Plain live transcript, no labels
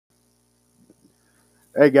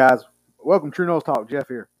Hey guys, welcome to True North Talk. Jeff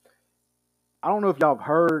here. I don't know if y'all have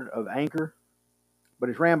heard of Anchor, but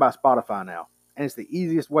it's ran by Spotify now, and it's the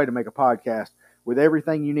easiest way to make a podcast with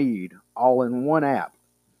everything you need all in one app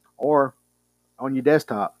or on your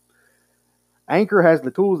desktop. Anchor has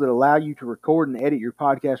the tools that allow you to record and edit your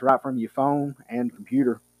podcast right from your phone and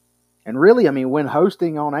computer. And really, when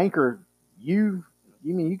hosting on Anchor, you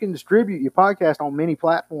can distribute your podcast on many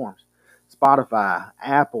platforms: Spotify,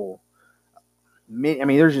 Apple.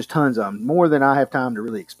 There's just tons of them, more than I have time to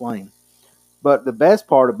really explain. But the best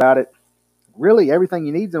part about it, really everything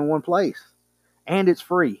you need is in one place, and it's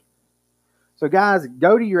free. So guys,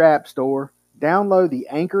 go to your app store, download the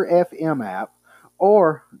Anchor FM app,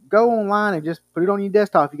 or go online and just put it on your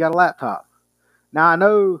desktop if you got a laptop. Now I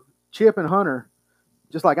know Chip and Hunter,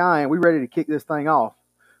 just like I am, we ready to kick this thing off.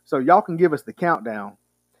 So y'all can give us the countdown,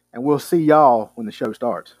 and we'll see y'all when the show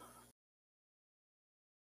starts.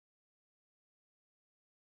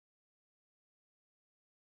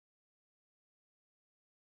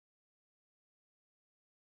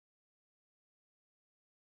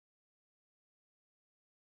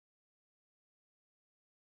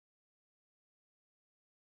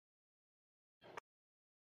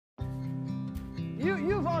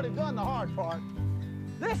 You've already done the hard part.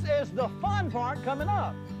 This is the fun part coming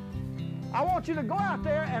up. I want you to go out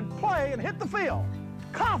there and play and hit the field,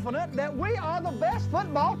 confident that we are the best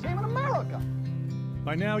football team in America.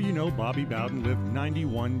 By now, you know Bobby Bowden lived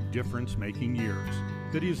 91 difference-making years,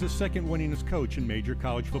 that he is the second winningest coach in major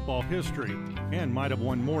college football history, and might have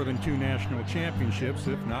won more than 2 national championships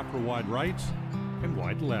if not for wide rights and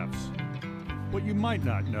wide lefts. What you might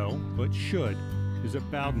not know, but should, is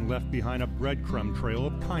that Bowden left behind a breadcrumb trail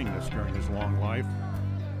of kindness during his long life.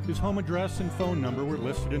 His home address and phone number were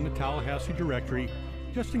listed in the Tallahassee directory,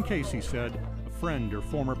 just in case, he said, a friend or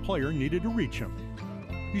former player needed to reach him.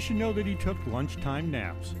 You should know that he took lunchtime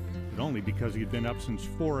naps, but only because he had been up since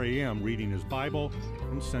 4 a.m. reading his Bible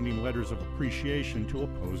and sending letters of appreciation to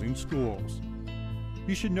opposing schools.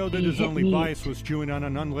 You should know that his only vice was chewing on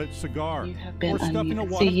an unlit cigar or stuffing a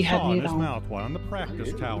wad of saw in his mouth while on the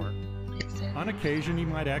practice tower. On occasion, he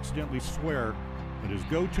might accidentally swear, but his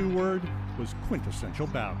go-to word was quintessential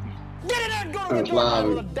Bowden. Get in there and go to the joint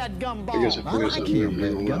with a dadgum ball. I like him,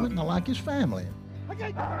 dadgummit, and I like his family.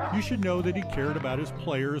 You should know that he cared about his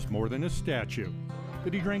players more than his statue,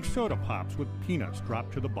 that he drank soda pops with peanuts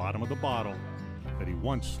dropped to the bottom of the bottle, that he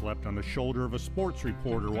once slept on the shoulder of a sports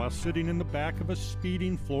reporter while sitting in the back of a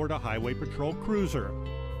speeding Florida Highway Patrol cruiser.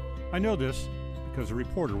 I know this because the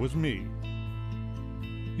reporter was me.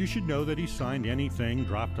 You should know that he signed anything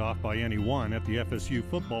dropped off by anyone at the FSU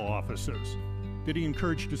football offices, that he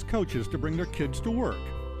encouraged his coaches to bring their kids to work,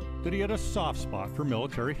 that he had a soft spot for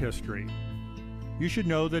military history. You should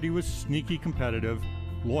know that he was sneaky competitive,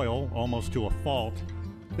 loyal almost to a fault,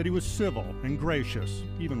 that he was civil and gracious,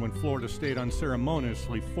 even when Florida State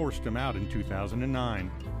unceremoniously forced him out in 2009.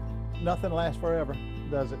 Nothing lasts forever,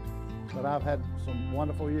 does it? But I've had some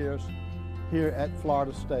wonderful years here at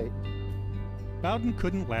Florida State. Bowden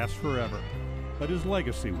couldn't last forever, but his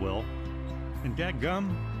legacy will. And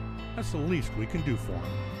dadgum, that's the least we can do for him.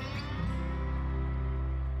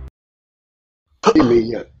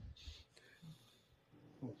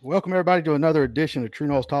 Welcome everybody to another edition of True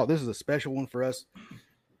North Talk. This is a special one for us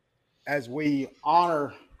as we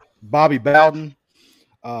honor Bobby Bowden,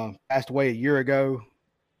 passed away a year ago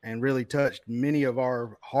and really touched many of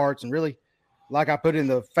our hearts. And really, like I put in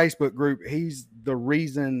the Facebook group, he's the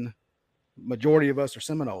reason majority of us are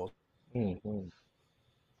Seminoles. Mm-hmm.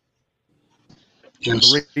 Yes.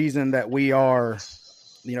 The reason that we are,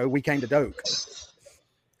 we came to Doak.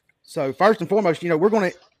 So first and foremost, I'm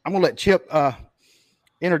going to let Chip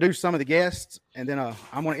introduce some of the guests, and then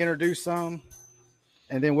I'm going to introduce some,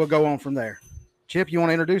 and then we'll go on from there. Chip, you want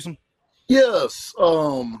to introduce them? Yes.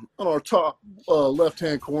 On our top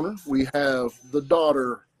left-hand corner, we have the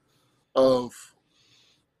daughter of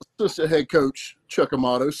assistant head coach Chuck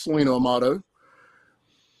Amato, Selena Amato.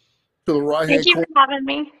 To the right-hand corner, thank you for having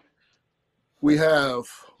me. We have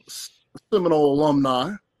Seminole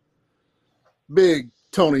alumni, Big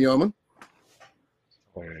Tony Yeoman.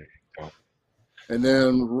 And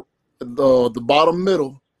then the bottom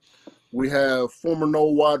middle, we have former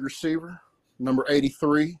Knoll wide receiver, number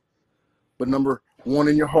 83, but number 1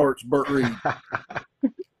 in your hearts, Burt Reed.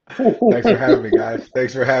 Thanks for having me, guys.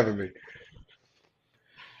 Thanks for having me.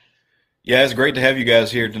 Yeah, it's great to have you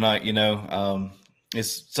guys here tonight.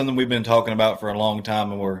 It's something we've been talking about for a long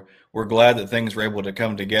time, and we're glad that things were able to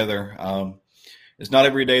come together. It's not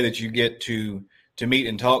every day that you get to meet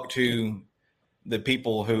and talk to the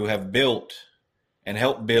people who have built and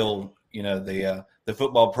helped build, the the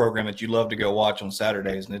football program that you love to go watch on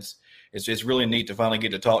Saturdays. And it's really neat to finally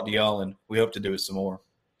get to talk to y'all, and we hope to do it some more.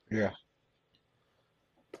 Yeah.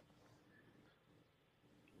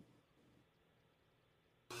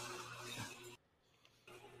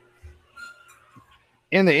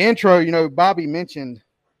 In the intro, Bobby mentioned,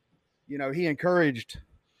 he encouraged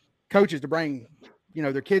coaches to bring,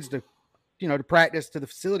 their kids to, to practice to the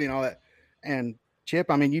facility and all that. And Chip,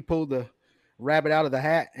 you pulled the rabbit out of the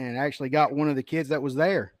hat and actually got one of the kids that was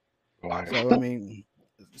there. Wow. So,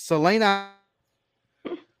 Selena,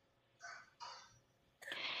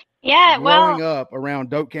 growing up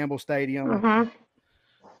around Doak Campbell Stadium. Mm-hmm.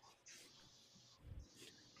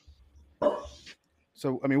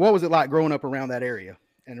 So, what was it like growing up around that area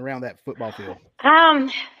and around that football field?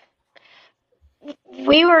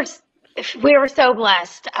 We were so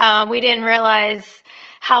blessed. We didn't realize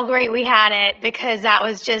how great we had it, because that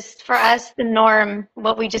was just for us the norm,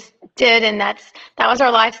 what we just did, and that was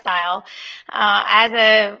our lifestyle. As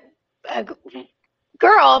a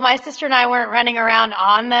girl, my sister and I weren't running around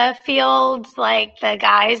on the fields like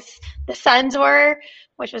the sons were,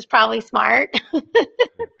 which was probably smart.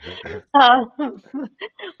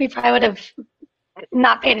 We probably would have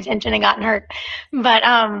not paid attention and gotten hurt. But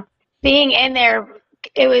being in there,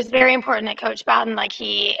 it was very important that Coach Bowden,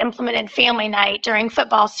 he implemented family night during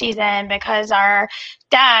football season, because our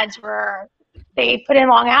dads they put in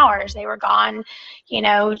long hours. They were gone,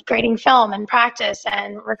 grading film and practice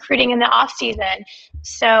and recruiting in the off season.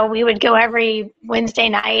 So we would go every Wednesday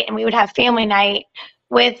night and we would have family night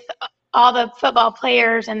with all the football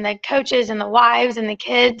players and the coaches and the wives and the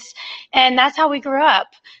kids. And that's how we grew up.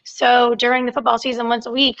 So during the football season, once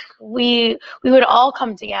a week, we would all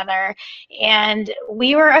come together, and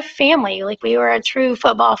we were a family. We were a true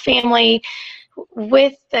football family,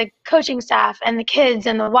 with the coaching staff and the kids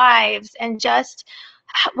and the wives, and just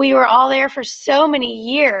we were all there for so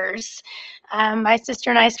many years. My sister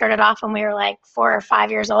and I started off when we were 4 or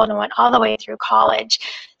 5 years old and went all the way through college.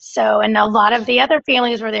 So, and a lot of the other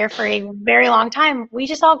families were there for a very long time. We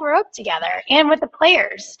just all grew up together, and with the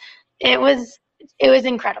players, it was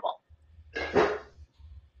incredible.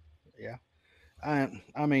 Yeah. I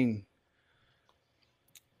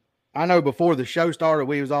know before the show started,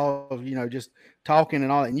 we was all, just talking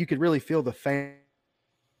and all that, and you could really feel the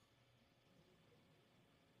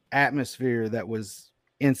atmosphere that was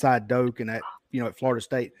inside Doak and at Florida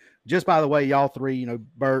State. Just by the way, y'all three,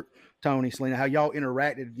 Bert, Tony, Selena, how y'all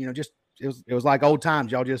interacted, it was like old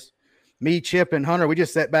times. Y'all just, me, Chip, and Hunter, we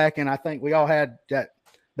just sat back, and I think we all had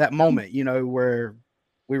that moment, where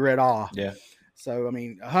we were at awe. Yeah. So,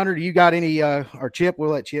 Hunter, do you got any, or Chip, we'll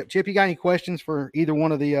let Chip, you got any questions for either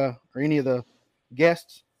one of the, or any of the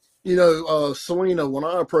guests? Selena, when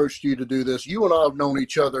I approached you to do this, you and I have known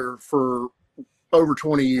each other for over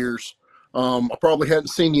 20 years. I probably hadn't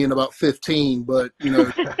seen you in about 15, but,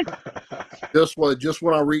 just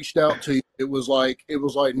when I reached out to you, it was like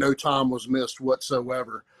no time was missed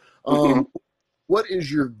whatsoever. What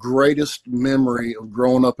is your greatest memory of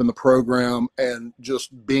growing up in the program and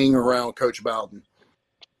just being around Coach Bowden?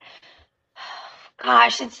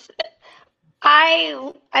 Gosh,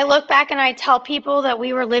 I look back and I tell people that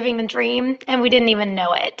we were living the dream and we didn't even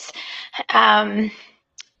know it.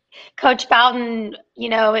 Coach Bowden,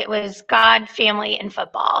 it was God, family, and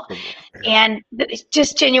football. And it's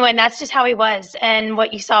just genuine. That's just how he was. And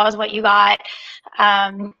what you saw is what you got.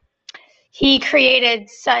 He created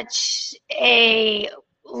such a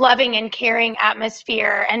loving and caring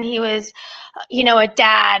atmosphere, and he was, a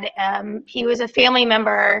dad. He was a family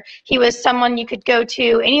member. He was someone you could go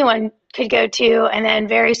to, anyone could go to, and then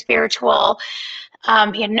very spiritual.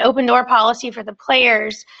 He had an open door policy for the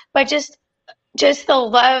players, but just the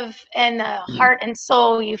love and the heart and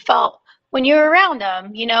soul you felt when you were around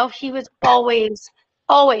him. He was always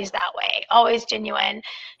that way, always genuine.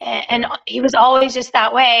 And he was always just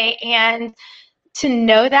that way. And to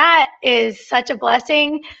know that is such a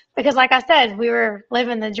blessing, because like I said, we were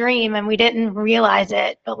living the dream and we didn't realize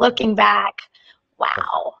it. But looking back,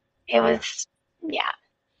 wow, it was, yeah.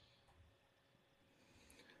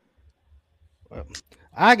 Well,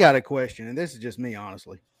 I got a question, and this is just me,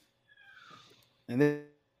 honestly. And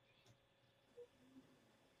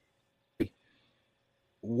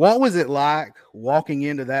what was it like walking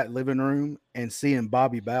into that living room and seeing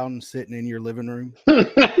Bobby Bowden sitting in your living room?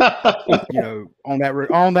 On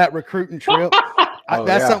that recruiting trip.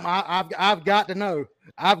 That's something I've got to know.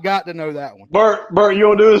 I've got to know that one. Bert, you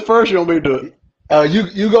want to do this first? You want me to do it?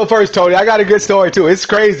 You go first, Tony. I got a good story too. It's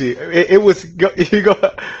crazy. You go.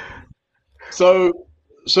 So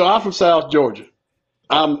I'm from South Georgia.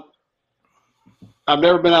 I've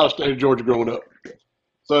never been out of state of Georgia growing up.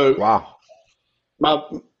 So wow. my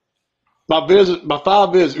my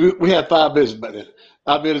 5 visits. We had 5 visits back then.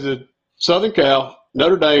 I visited Southern Cal,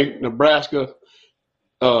 Notre Dame, Nebraska,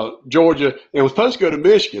 Georgia, and was supposed to go to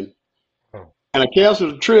Michigan, and I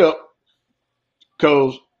canceled the trip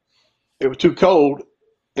because it was too cold.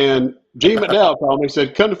 And Gene McDowell called me and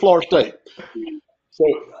said, "Come to Florida State." So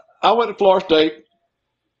I went to Florida State.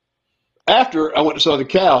 After I went to Southern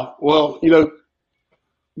Cal, well,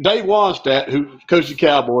 Dave Wanstatt, who coached the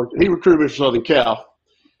Cowboys, he recruited me for Southern Cal,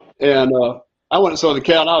 and I went to Southern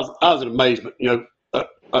Cal, and I was in amazement.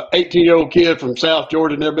 An 18-year-old kid from South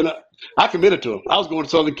Georgia, never been. I committed to him. I was going to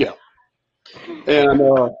Southern Cal, and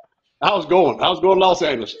I was going to Los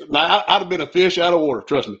Angeles. Now I'd have been a fish out of water,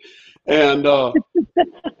 trust me. And Coach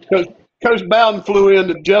Bowden flew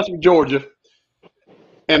into Jessup, Georgia,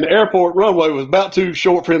 and the airport runway was about too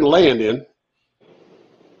short for him to land in.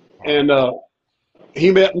 And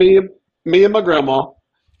he met me and my grandma,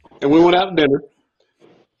 and we went out to dinner,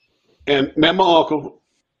 and met my uncle,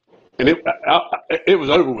 and it was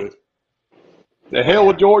over with. The hell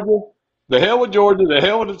with Georgia, the hell with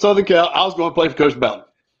the Southern Cal. I was going to play for Coach Bowden.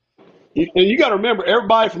 And you got to remember,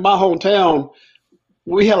 everybody from my hometown,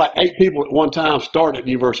 we had like 8 people at one time starting at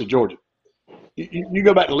the University of Georgia. You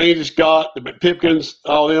go back to Lindsey Scott, the Pipkins,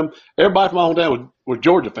 all them. Everybody from my hometown was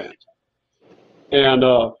Georgia fans. And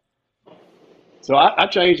so I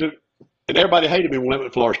changed it, and everybody hated me when I went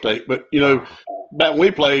to Florida State. But, back when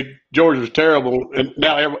we played, Georgia was terrible, and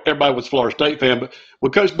now everybody was a Florida State fan. But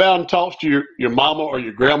when Coach Bowden talks to your mama or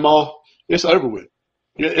your grandma, it's over with.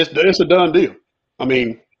 It's a done deal. I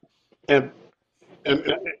mean, and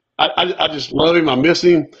I just love him. I miss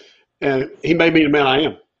him, and he made me the man I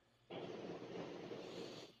am.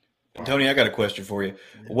 Tony, I got a question for you.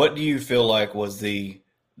 What do you feel like was the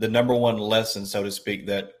number one lesson, so to speak,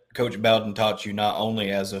 that Coach Bowden taught you, not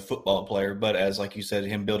only as a football player, but as, like you said,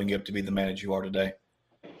 him building you up to be the man that you are today?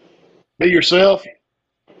 Be yourself,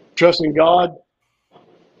 trust in God,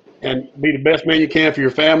 and be the best man you can for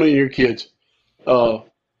your family and your kids.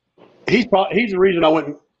 He's the reason I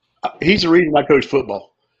went. He's the reason I coach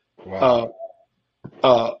football. Wow.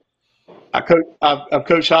 I've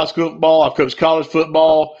coached high school football. I've coached college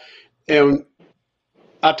football, and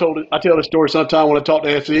I tell this story sometime when I talk to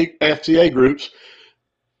FCA groups.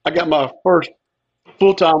 I got my first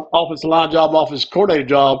full-time offensive line job, offensive coordinator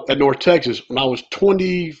job at North Texas when I was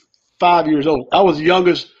 25 years old. I was the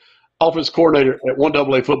youngest offensive coordinator at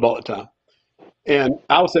 1AA football at the time. And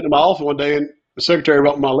I was sitting in my office one day, and the secretary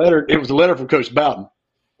wrote my letter. It was a letter from Coach Bowden.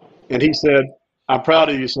 And he said, "I'm proud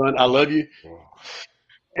of you, son. I love you."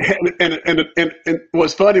 And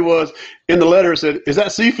what's funny was, in the letter it said, "Is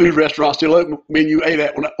that seafood restaurant still open? I mean, you ate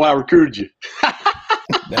at when I recruited you."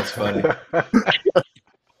 That's funny.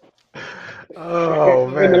 Oh,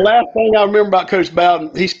 man. And the last thing I remember about Coach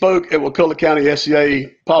Bowden, he spoke at Wakulla County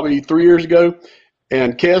SCA probably 3 years ago,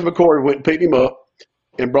 and Kez McCord went and picked him up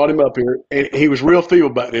and brought him up here, and he was real feeble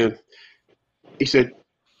back then. He said,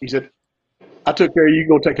 "I took care of you. You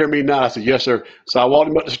going to take care of me now?" I said, "Yes, sir." So I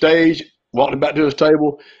walked him up the stage, walked him back to his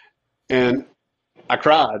table, and I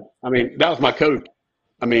cried. I mean, that was my coach.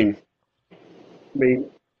 I mean,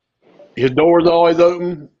 his door's always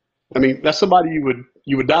open. I mean, that's somebody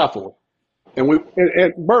you would die for. And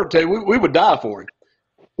Bert, tell you, we would die for him.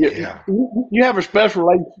 Yeah. You have a special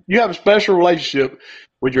relationship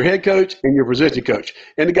with your head coach and your position coach,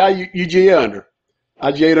 and the guy you GA under.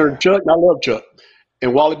 I GA under Chuck, and I love Chuck.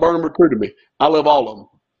 And Wally Burnham recruited me. I love all of them.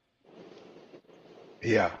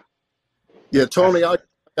 Yeah. Yeah, Tony, I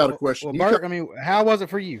got a question. Well, Bert, how was it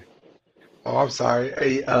for you? Oh, I'm sorry.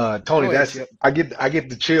 Hey, Tony, I get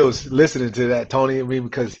the chills listening to that, Tony.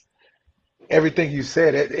 Because everything you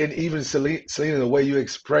said, and even Selena, the way you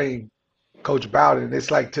explained Coach Bowden,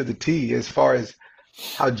 it's like to the T as far as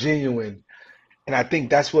how genuine. And I think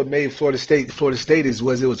that's what made Florida State it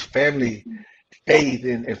was family, faith,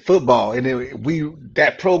 and football. And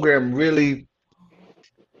that program really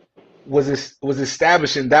was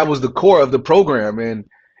establishing. That was the core of the program, and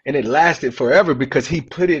it lasted forever because he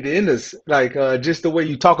put it in us. Like just the way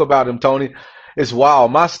you talk about him, Tony, it's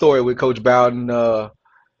wild. My story with Coach Bowden.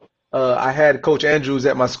 I had Coach Andrews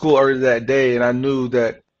at my school earlier that day, and I knew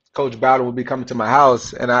that Coach Bowden would be coming to my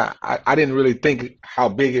house, and I didn't really think how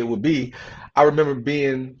big it would be. I remember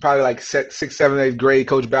being probably like 6th, 7th, 8th grade,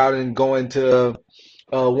 Coach Bowden going to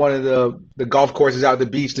one of the golf courses out at the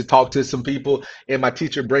beach to talk to some people, and my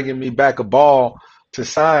teacher bringing me back a ball to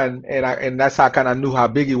sign, and that's how I kind of knew how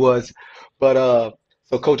big he was. But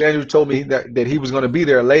so Coach Andrews told me that he was going to be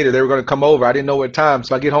there later. They were going to come over. I didn't know what time,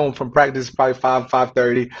 so I get home from practice probably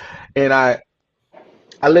 5:30, and I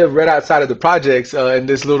live right outside of the projects in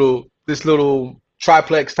this little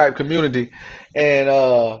triplex type community, and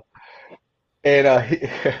he,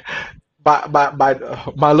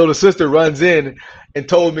 my little sister runs in and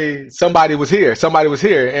told me somebody was here,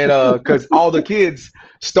 and because all the kids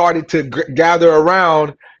started to gather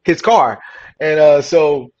around his car, and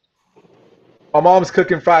so my mom's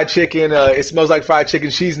cooking fried chicken. It smells like fried chicken.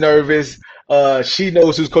 She's nervous. She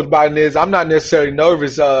knows who's Coach Biden is. I'm not necessarily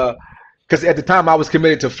nervous because at the time I was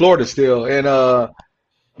committed to Florida still, and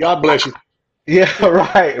God bless you. yeah,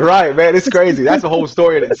 right, man. It's crazy. That's a whole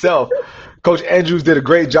story in itself. Coach Andrews did a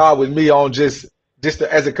great job with me on just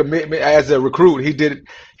as a commitment, as a recruit. He did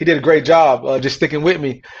a great job just sticking with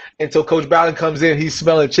me. And so Coach Bowden comes in. He's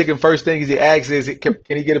smelling chicken. First thing he asks is, "Can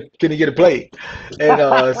he get a plate?"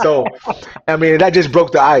 And so, I mean, that just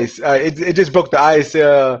broke the ice. It just broke the ice.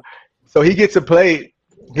 So he gets a plate.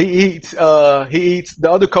 He eats. The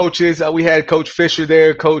other coaches. We had Coach Fisher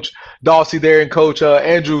there, Coach Dawsey there, and Coach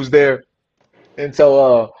Andrews there. And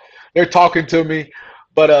so they're talking to me,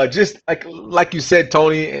 but just like you said,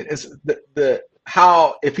 Tony, it's the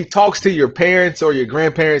how if he talks to your parents or your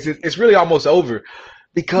grandparents, it's really almost over,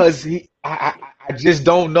 because I just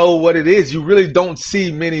don't know what it is. You really don't see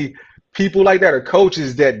many people like that or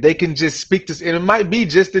coaches that they can just speak to, and it might be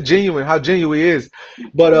just how genuine he is,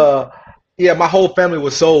 but yeah, my whole family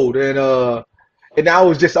was sold, and now it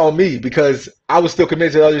was just on me because I was still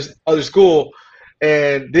committed to other school.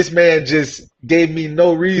 And this man just gave me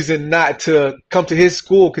no reason not to come to his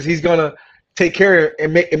school because he's going to take care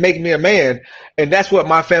and make me a man. And that's what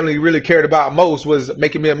my family really cared about most, was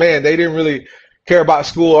making me a man. They didn't really care about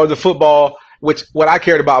school or the football, which what I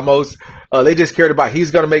cared about most. They just cared about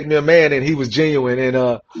he's going to make me a man, and he was genuine.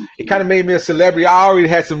 And it kind of made me a celebrity. I already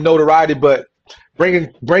had some notoriety, but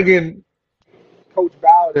bringing Coach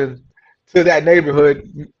Bowden to that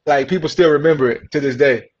neighborhood, like, people still remember it to this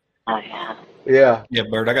day. Oh, yeah. Yeah. Yeah,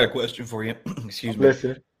 Bert, I got a question for you. Excuse me.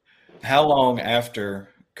 Listen. How long after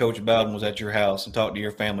Coach Bowden was at your house and talked to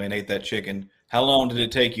your family and ate that chicken, how long did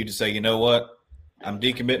it take you to say, you know what, I'm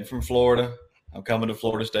decommitting from Florida, I'm coming to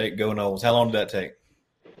Florida State, go Noles? How long did that take?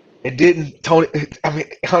 It didn't, Tony. I mean,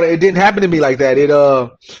 it didn't happen to me like that.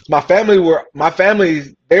 My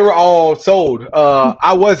family, they were all sold.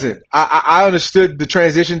 I wasn't. I understood the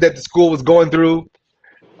transition that the school was going through.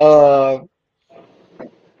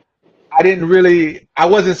 I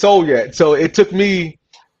wasn't sold yet. So it took me,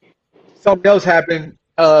 something else happened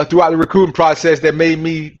throughout the recruiting process that made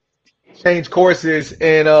me change courses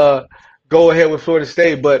and go ahead with Florida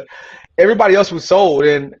State. But everybody else was sold,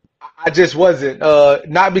 and I just wasn't.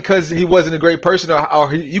 Not because he wasn't a great person,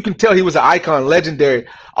 or you can tell he was an icon, legendary.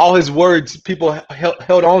 All his words people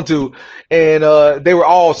held on to, and they were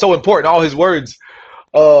all so important, all his words.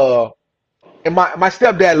 And my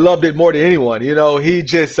stepdad loved it more than anyone. You know, he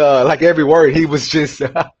just, like every word, he was just,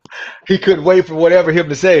 he couldn't wait for whatever him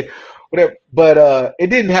to say. Whatever. But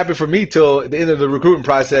it didn't happen for me till the end of the recruiting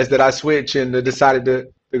process that I switched and decided to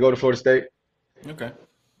go to Florida State. Okay.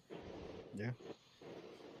 Yeah.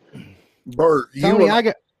 Bert, Tony,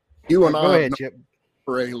 you and go I ahead, Chip.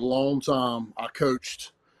 for a long time. I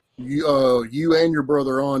coached you and your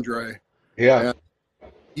brother Andre. Yeah.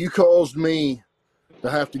 And you caused me to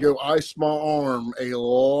have to go ice my arm a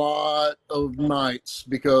lot of nights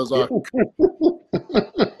because I.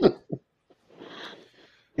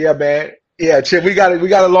 Yeah, man. Yeah, Chip, we got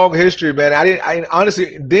a long history, man. I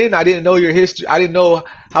honestly I didn't know your history. I didn't know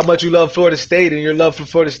how much you love Florida State and your love for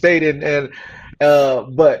Florida State,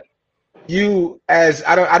 but you, I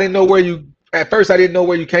didn't know where you, at first I didn't know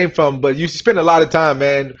where you came from, but you spent a lot of time,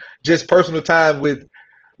 man, just personal time with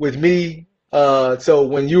me. So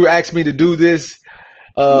when you asked me to do this,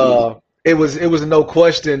 it was a no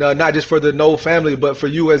question, not just for the Noel family, but for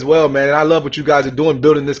you as well, man. And I love what you guys are doing,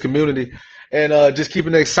 building this community, and just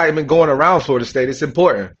keeping the excitement going around Florida State. It's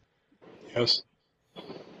important. Yes.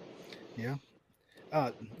 Yeah.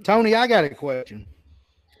 Tony, I got a question.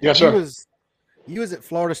 Yes, sir. You was at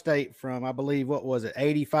Florida State from, I believe, what was it,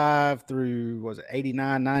 85 through, was it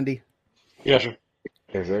 89, 90? Yes, sir.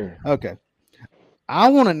 Yes, sir. Okay. I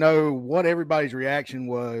want to know what everybody's reaction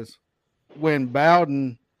was when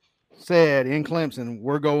Bowden said in Clemson,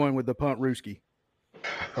 we're going with the punt Rooski.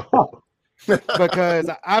 Because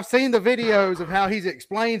I've seen the videos of how he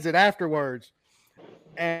explains it afterwards,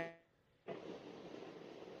 and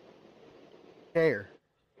care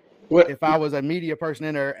if I was a media person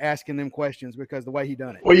in there asking them questions because the way he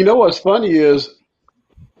done it. Well, you know what's funny is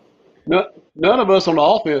none of us on the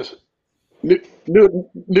offense knew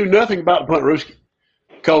nothing about the punt Rooski,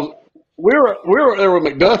 because we were there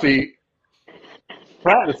with McDuffie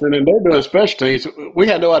practicing, and they're doing special teams. We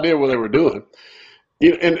had no idea what they were doing.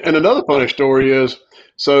 And another funny story is,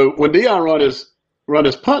 so when Deion run his run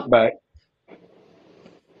this punt back.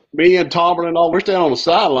 Me and Tomlin and all, we're standing on the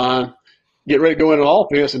sideline, getting ready to go into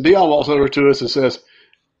offense, and Dion walks over to us and says,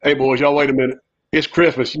 "Hey, boys, y'all wait a minute. It's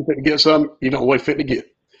Christmas. You fit to get something you don't wait fit to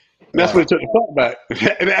get." And that's when he took the punt back.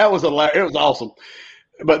 And that was it was awesome.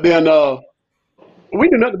 But then we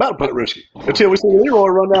knew nothing about a punt risky until we see Leroy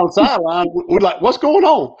run down the sideline. We're like, "What's going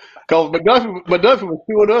on?" Because McDuffie was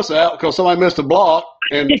chewing us out because somebody missed a block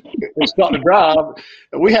and stopped the drive.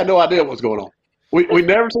 And we had no idea what was going on. We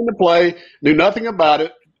never seen the play, knew nothing about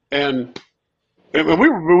it, and we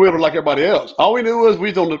were bewildered like everybody else. All we knew was we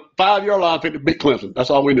was on the 5-yard line to beat Clemson. That's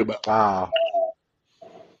all we knew about. Wow.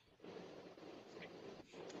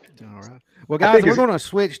 All right. Well, guys, we're going to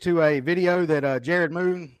switch to a video that Jared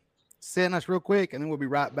Moon sent us real quick, and then we'll be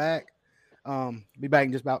right back. Be back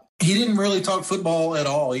in just about. He didn't really talk football at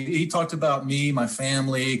all. He talked about me, my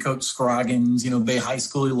family, Coach Scroggins, Bay High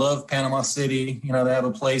School. He loved Panama City. They have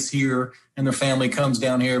a place here, and their family comes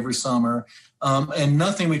down here every summer. And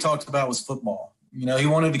nothing we talked about was football. He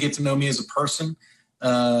wanted to get to know me as a person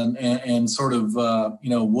and sort of,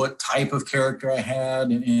 what type of character I had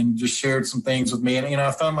and just shared some things with me. And,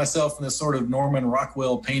 I found myself in this sort of Norman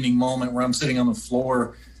Rockwell painting moment where I'm sitting on the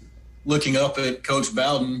floor looking up at Coach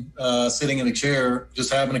Bowden sitting in a chair,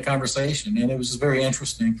 just having a conversation. And it was just very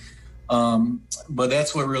interesting. But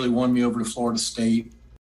that's what really won me over to Florida State.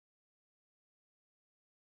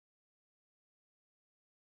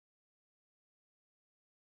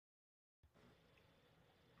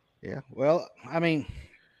 Yeah, well, I mean,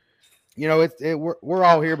 we're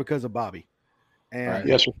all here because of Bobby, and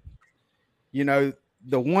yes, sir.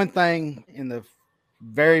 The one thing in the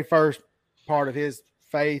very first part of his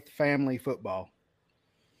faith, family, football,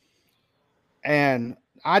 and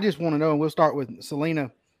I just want to know, and we'll start with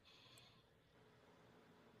Selena.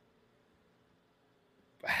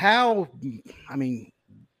 The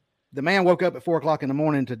man woke up at 4:00 in the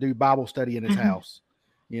morning to do Bible study in his house.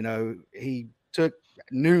 He took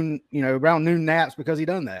around noon naps because he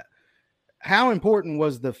done that. How important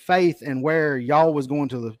was the faith and where y'all was going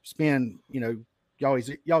to spend,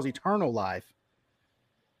 y'all's eternal life?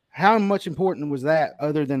 How much important was that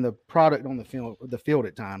other than the product on the field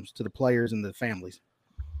at times to the players and the families?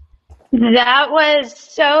 That was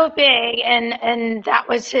so big. And that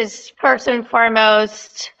was his first and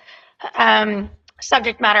foremost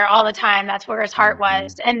subject matter all the time. That's where his heart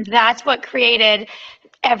was. And that's what created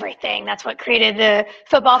everything. That's what created the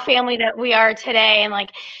football family that we are today. And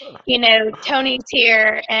Tony's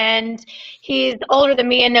here and he's older than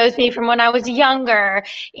me and knows me from when I was younger,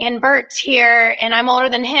 and Bert's here and I'm older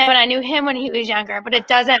than him and I knew him when he was younger, but it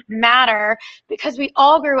doesn't matter because we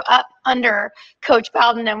all grew up under Coach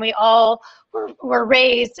Bowden and we all were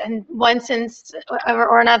raised in one sense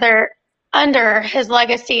or another under his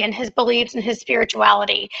legacy and his beliefs and his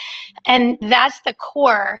spirituality. And that's the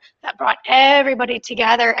core that brought everybody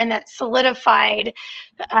together and that solidified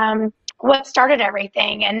what started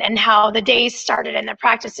everything and how the days started and the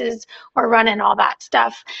practices were run and all that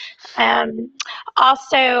stuff.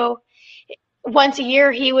 Also, once a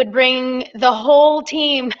year, he would bring the whole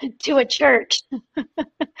team to a church.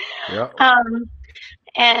 Yeah.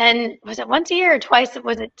 And was it once a year or twice?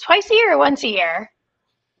 Was it twice a year or once a year?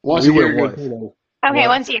 Once a year. Okay,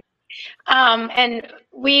 once a year. And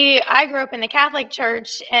I grew up in the Catholic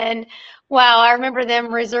Church, and wow, I remember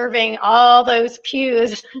them reserving all those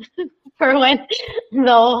pews for when the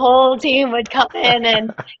whole team would come in.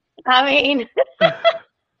 And I mean,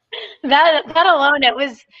 that alone, it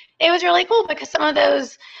was really cool because some of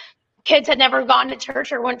those kids had never gone to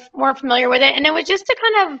church or weren't familiar with it, and it was just to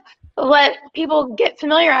kind of let people get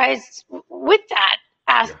familiarized with that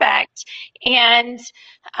aspect. And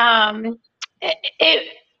it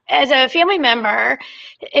as a family member,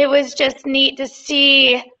 it was just neat to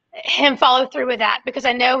see him follow through with that, because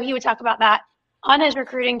I know he would talk about that on his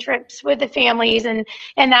recruiting trips with the families, and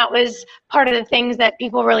that was part of the things that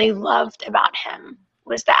people really loved about him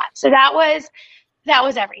was that. So that was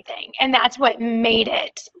everything, and that's what made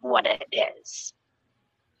it what it is.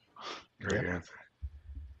 Great answer.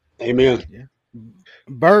 Amen. Yeah.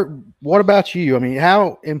 Bert, what about you? I mean,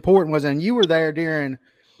 how important was it? And you were there during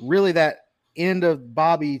really that end of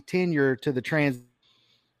Bobby tenure to the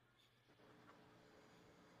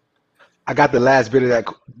I got the last bit of that.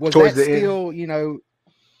 Was towards that the still, end.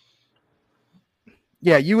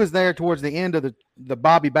 Yeah, you was there towards the end of the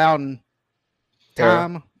Bobby Bowden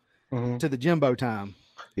time to the Jimbo time.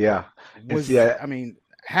 Yeah. I mean,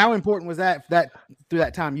 how important was that through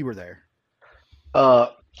that time you were there?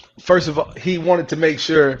 First of all, he wanted to make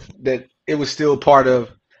sure that it was still part of,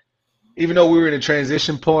 even though we were in a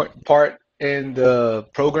transition part in the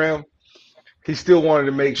program, he still wanted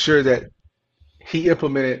to make sure that he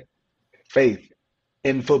implemented faith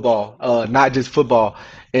in football, not just football.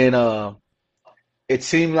 And it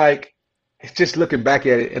seemed like, just looking back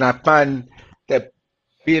at it, and I find that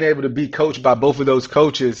being able to be coached by both of those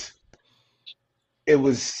coaches, it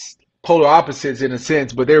was polar opposites in a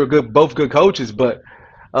sense, but they were good, both good coaches. But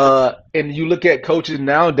and you look at coaches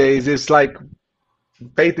nowadays, it's like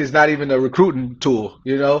faith is not even a recruiting tool,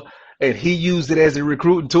 you know. And he used it as a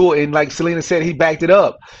recruiting tool, and like Selena said, he backed it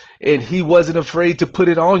up, and he wasn't afraid to put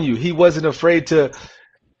it on you. He wasn't afraid to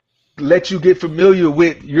let you get familiar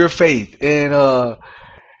with your faith, and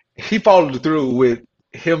he followed through with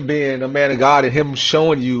him being a man of God and him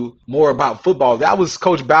showing you more about football. That was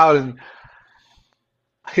Coach Bowden.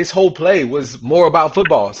 His whole play was more about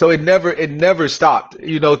football. So it never stopped.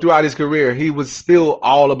 You know, throughout his career, he was still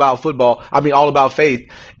all about football. I mean, all about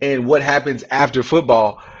faith and what happens after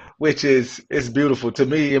football, which is beautiful to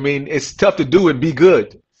me. I mean, it's tough to do and be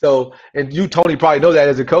good. So, and you, Tony, probably know that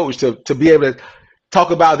as a coach, to be able to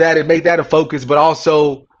talk about that and make that a focus, but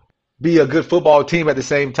also be a good football team at the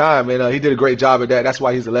same time. And he did a great job at that. That's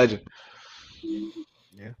why he's a legend.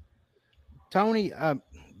 Yeah. Tony,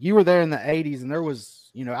 you were there in the 80s, and there was,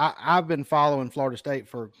 you know, I've been following Florida State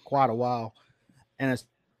for quite a while, and it's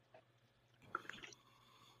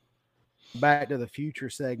Back to the Future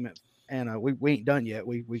segment, and we ain't done yet.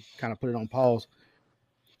 We kind of put it on pause.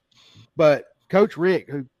 But Coach Rick,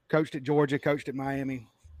 who coached at Georgia, coached at Miami,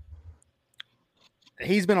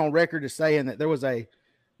 he's been on record as saying that there was a,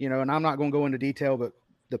 you know, and I'm not going to go into detail, but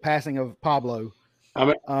the passing of Pablo.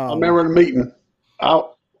 I remember the meeting.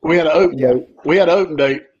 We had an open date. We had an open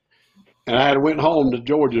date, and I had went home to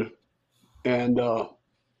Georgia, and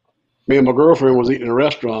me and my girlfriend was eating in a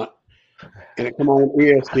restaurant, and it come on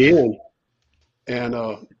ESPN, and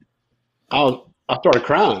I started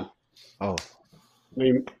crying. Oh, I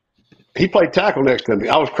mean, he played tackle next to me.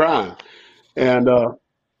 I was crying, and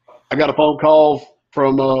I got a phone call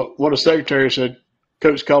from one of the secretaries said,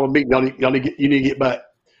 "Coach called a meeting. You need to get back."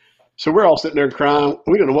 So we're all sitting there crying.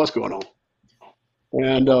 We don't know what's going on.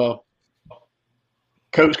 And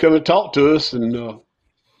Coach come and talk to us, and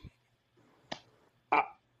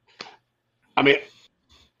I mean,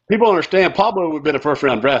 people understand Pablo would have been a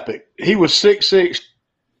first-round draft pick. He was 6'6",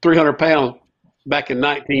 300 pounds back in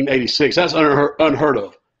 1986. That's unheard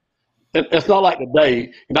of. It's not like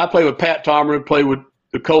today. And I played with Pat Tomer, who played with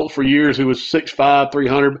the Colts for years, who was 6'5",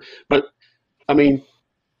 300. But, I mean,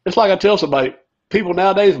 it's like I tell somebody, people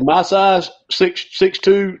nowadays my size, 6'2",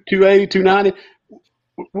 280, 290,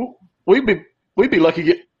 we'd be lucky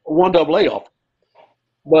to get one double layoff.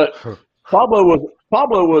 But Pablo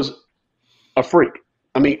was a freak.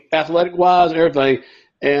 I mean, athletic wise and everything.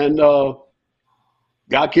 And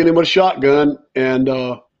God killed him with a shotgun. And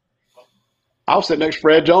I was sitting next to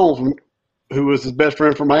Fred Jones, who was his best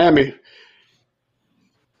friend from Miami.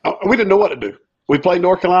 We didn't know what to do. We played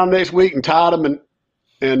North Carolina next week and tied them,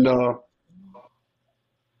 and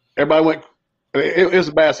everybody went. It was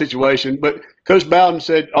a bad situation, but Coach Bowden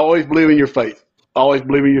said, "Always believe in your faith. Always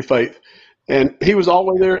believe in your faith." And he was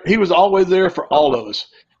always there. He was always there for all of us,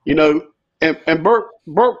 you know. And Bert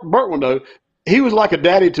will know, he was like a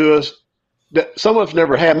daddy to us that some of us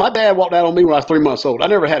never had. My dad walked out on me when I was 3 months old. I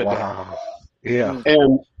never had a dad. Yeah.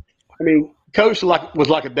 And I mean, Coach was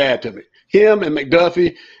like a dad to me. Him and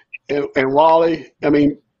McDuffie and Wally. I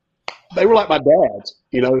mean, they were like my dads,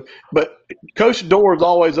 you know. But Coach's door was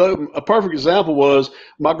always open. A perfect example was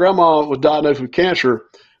my grandma was diagnosed with cancer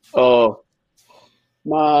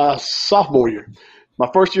my sophomore year. My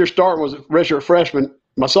first year starting was a redshirt freshman.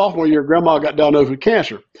 My sophomore year, Grandma got diagnosed with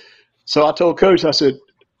cancer. So I told Coach, I said,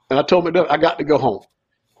 and I told McDuffie, I got to go home.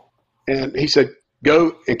 And he said,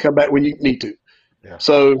 go and come back when you need to. Yeah.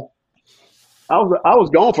 So I was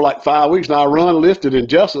gone for like 5 weeks, and I run lifted in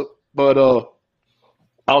Jessup, but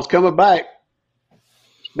I was coming back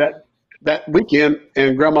that weekend,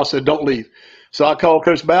 and Grandma said, don't leave. So I called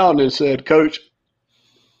Coach Bowden and said, Coach,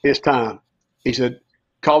 it's time. He said,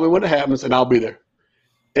 call me when it happens, and I'll be there.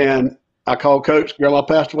 And I called Coach. Grandma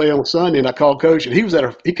passed away on Sunday, and I called Coach, and he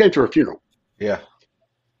came to her funeral. Yeah.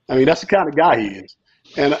 I mean, that's the kind of guy he is.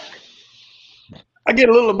 And I get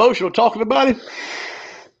a little emotional talking about him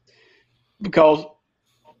because,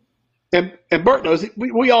 and Bert knows,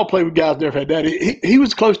 we all play with guys that never had daddy. He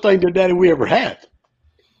was the closest thing to daddy we ever had.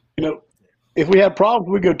 You know, if we had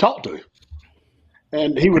problems, we'd go talk to him.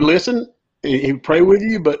 And he would listen, and he would pray with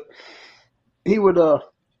you, but he was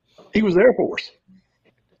there for us.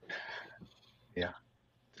 Yeah.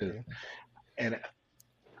 And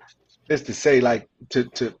just to say, like, to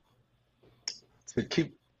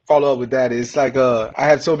keep follow up with that, it's like I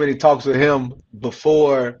had so many talks with him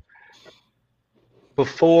before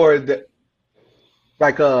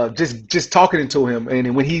like just talking to him,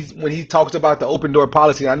 and when he talks about the open door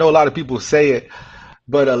policy, I know a lot of people say it,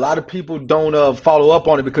 but a lot of people don't follow up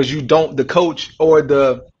on it because the coach or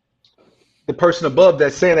the person above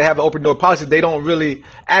that's saying they have an open door policy, they don't really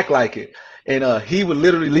act like it. And he would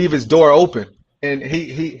literally leave his door open, and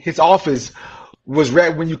his office was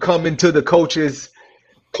right when you come into the coaches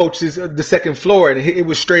the second floor, and it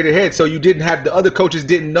was straight ahead, so you didn't have the other coaches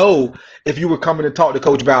didn't know if you were coming to talk to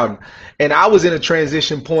Coach Bowden. And I was in a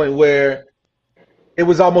transition point where it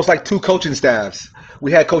was almost like two coaching staffs.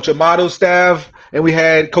 We had Coach Amato's staff and we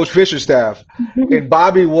had Coach Fisher's staff, and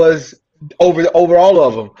Bobby was over all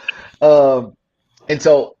of them. And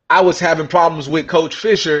so I was having problems with Coach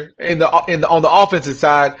Fisher on the offensive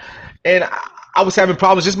side, and I was having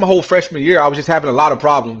problems just my whole freshman year. I was just having a lot of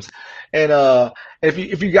problems. And if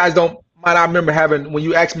you guys don't mind, I remember having, when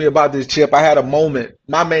you asked me about this, Chip, I had a moment,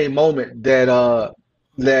 my main moment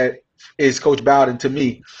that is Coach Bowden to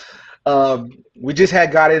me. We just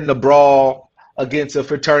had got in the brawl against a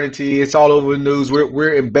fraternity. It's all over the news.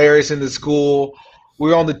 We're embarrassing the school.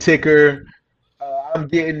 We're on the ticker. I'm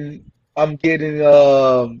getting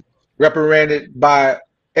reprimanded by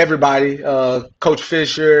everybody, Coach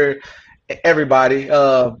Fisher, everybody.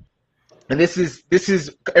 And this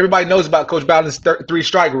is everybody knows about Coach Bowden's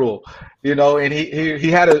 3-strike rule, and he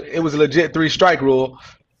had it was a legit 3-strike rule,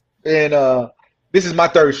 and this is my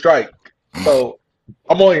 3rd strike. So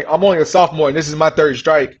I'm only a sophomore, and this is my 3rd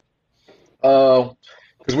strike. Because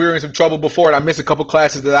we were in some trouble before, and I missed a couple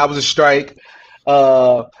classes that I was a strike.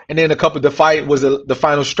 And then the fight was the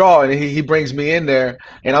final straw, and he brings me in there,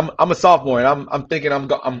 and I'm a sophomore, and I'm thinking I'm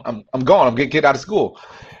gone. I'm getting kicked out of school.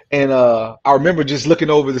 And I remember just looking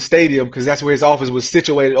over the stadium, because that's where his office was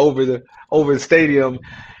situated, over the stadium.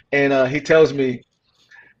 And he talks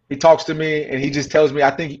to me, and he just tells me,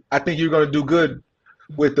 I think you're going to do good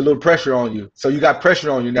with the little pressure on you. So you got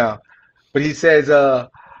pressure on you now. But he says, I'm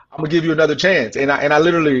going to give you another chance. And I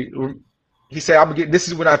literally, he said, this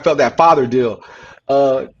is when I felt that father deal.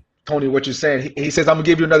 Tony, what you're saying. He says, I'm going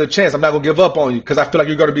to give you another chance. I'm not going to give up on you because I feel like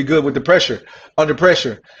you're going to be good with the pressure, under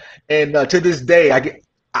pressure. And to this day,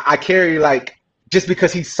 I carry, like, just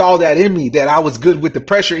because he saw that in me, that I was good with the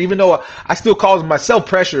pressure, even though I still call myself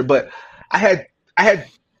pressure, but I had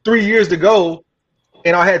 3 years to go,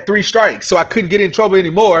 and I had 3 strikes, so I couldn't get in trouble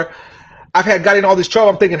anymore. Got in all this trouble.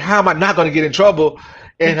 I'm thinking, how am I not going to get in trouble?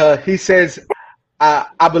 And he says,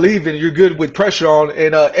 I believe in you're good with pressure on.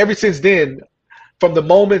 And ever since then, from the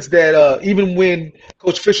moments that even when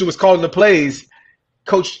Coach Fisher was calling the plays,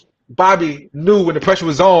 Coach Bobby knew when the pressure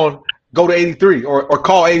was on, go to 83 or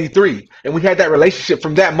call 83. And we had that relationship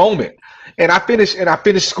from that moment. And I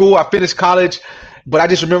finished school, I finished college, but I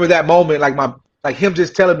just remember that moment, like him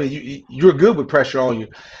just telling me, you're good with pressure on you,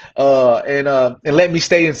 and let me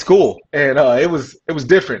stay in school. And it was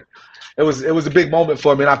different. It was a big moment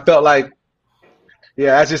for me, and I felt like,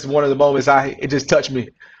 yeah, that's just one of the moments it just touched me.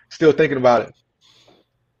 Still thinking about it.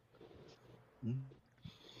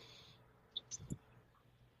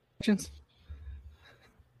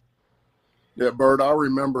 Yeah, Bert, I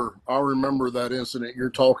remember that incident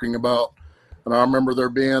you're talking about, and I remember there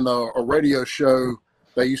being a radio show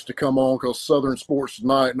that used to come on called Southern Sports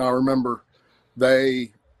Tonight, and I remember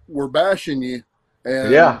they were bashing you,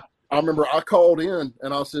 and yeah. I remember I called in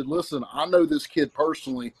and I said, listen, I know this kid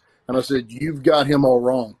personally, and I said, you've got him all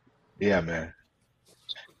wrong. Yeah, man.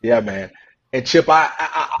 And Chip, I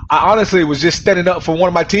honestly was just standing up for one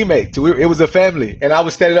of my teammates. It was a family, and I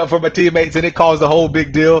was standing up for my teammates, and it caused a whole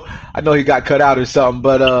big deal. I know he got cut out or something,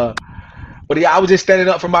 but yeah, I was just standing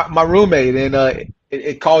up for my roommate, and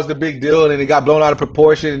it caused a big deal, and it got blown out of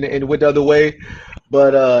proportion and went the other way.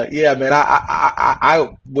 But yeah, man, I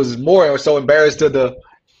was more or so embarrassed to the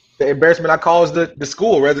embarrassment I caused the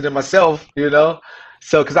school rather than myself,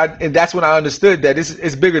 So and that's when I understood that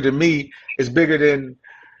it's bigger than me.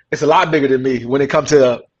 It's a lot bigger than me when it comes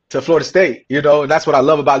to Florida State, and that's what I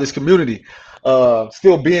love about this community.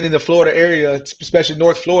 Still being in the Florida area, especially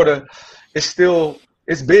North Florida, it's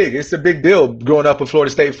big. It's a big deal growing up a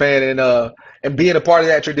Florida State fan and being a part of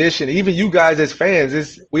that tradition. Even you guys as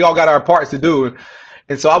fans, we all got our parts to do.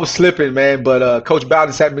 And so I was slipping, man, but Coach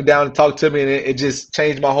Bowden sat me down and talked to me, and it just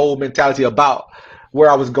changed my whole mentality about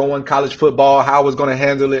where I was going, college football, how I was going to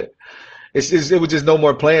handle it. It was just no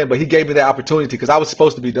more playing, but he gave me that opportunity because I was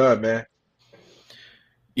supposed to be done, man.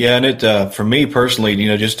 Yeah, and it for me personally,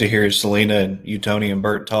 just to hear Selena and you, Tony, and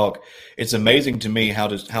Bert talk, it's amazing to me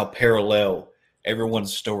how parallel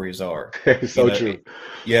everyone's stories are. It's so true.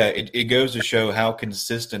 It goes to show how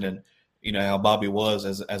consistent and how Bobby was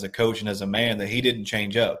as a coach and as a man, that he didn't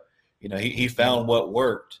change up. He found what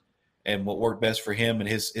worked and what worked best for him and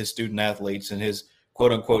his student athletes and his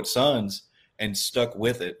quote unquote sons and stuck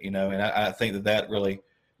with it, and I think that really,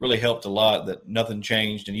 really helped a lot, that nothing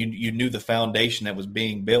changed. And you knew the foundation that was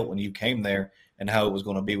being built when you came there and how it was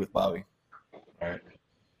going to be with Bobby. Right.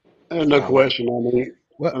 No question.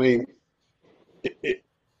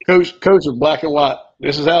 Coach is black and white.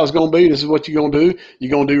 This is how it's going to be. This is what you're going to do.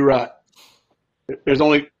 You're going to do right. There's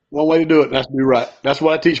only one way to do it, and that's do right. That's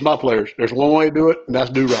what I teach my players. There's one way to do it, and that's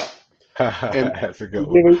do right. And that's a good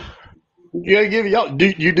one.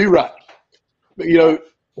 You do right.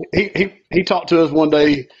 He talked to us one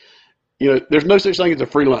day. There's no such thing as a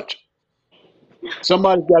free lunch.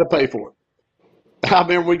 Somebody's got to pay for it. I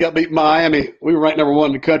remember we got beat Miami. We were ranked number 1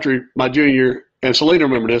 in the country my junior year, and Selena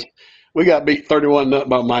remember this. We got beat 31-0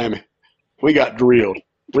 by Miami. We got drilled.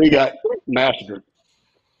 We got massacred.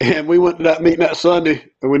 And we went to that meeting that Sunday,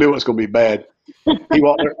 and we knew it was going to be bad. He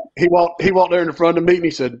walked there in the front of the meeting.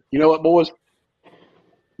 He said, "You know what, boys?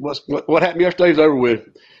 What happened yesterday is over with."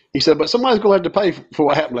 He said, "But somebody's going to have to pay for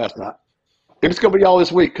what happened last night, and it's going to be all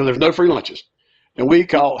this week because there's no free lunches." And we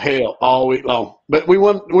called hell all week long, but we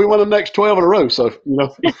won the next 12 in a row. So it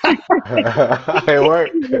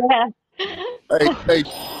worked. Yeah. Hey,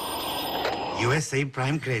 USA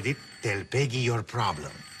Prime Credit, tell Peggy your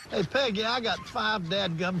problem. Hey, Peggy, I got 5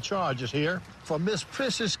 dadgum charges here for Miss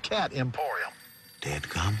Priss's Cat Emporium.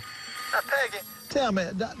 Dadgum? Now, Peggy, tell me,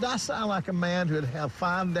 do I sound like a man who'd have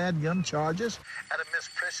 5 dadgum charges at a Miss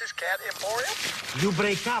Priss's Cat Emporium? You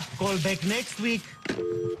break up, call back next week.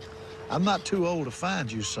 I'm not too old to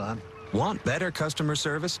find you, son. Want better customer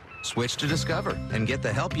service? Switch to Discover and get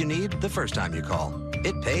the help you need the first time you call.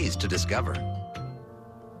 It pays to Discover.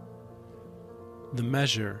 The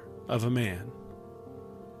measure of a man.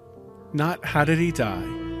 Not how did he die,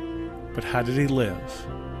 but how did he live?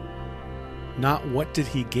 Not what did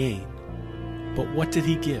he gain, but what did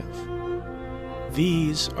he give?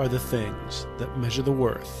 These are the things that measure the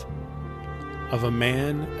worth of a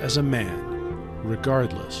man as a man,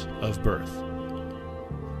 regardless of birth.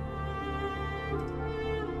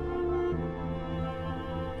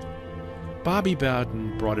 Bobby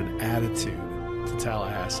Bowden brought an attitude to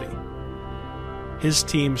Tallahassee. His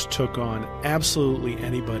teams took on absolutely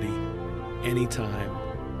anybody, anytime,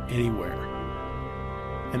 anywhere.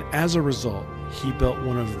 And as a result, he built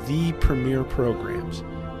one of the premier programs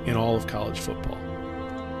in all of college football.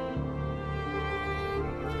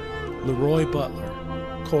 Leroy Butler,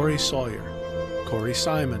 Corey Sawyer, Corey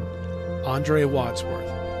Simon, Andre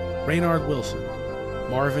Wadsworth, Raynard Wilson,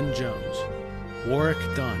 Marvin Jones, Warwick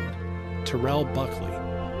Dunn, Terrell Buckley,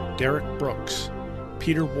 Derek Brooks,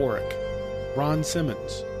 Peter Warwick, Ron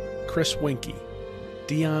Simmons, Chris Winkie,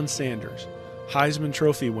 Deion Sanders, Heisman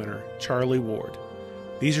Trophy winner Charlie Ward.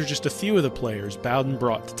 These are just a few of the players Bowden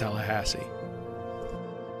brought to Tallahassee.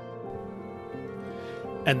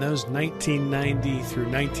 And those 1990 through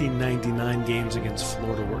 1999 games against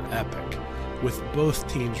Florida were epic, with both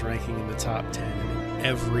teams ranking in the top 10 in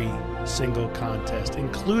every single contest,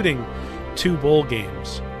 including 2 bowl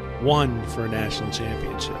games, one for a national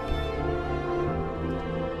championship.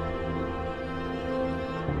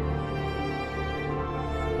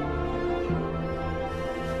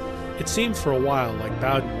 It seemed for a while like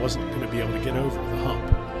Bowden wasn't going to be able to get over the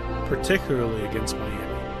hump, particularly against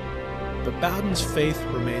Miami. But Bowden's faith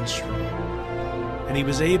remained strong, and he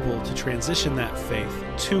was able to transition that faith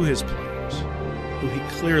to his players, who he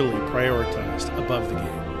clearly prioritized above the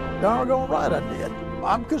game. Doggone right I did.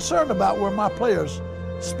 I'm concerned about where my players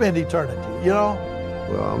spend eternity, Well,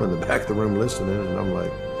 I'm in the back of the room listening, and I'm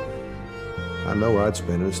like, I know where I'd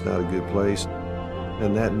spend it. It's not a good place.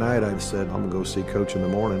 And that night I said, I'm going to go see Coach in the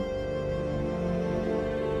morning.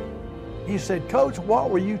 He said, "Coach,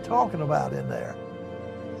 what were you talking about in there?"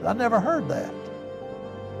 I said, "I never heard that.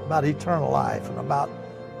 About eternal life and about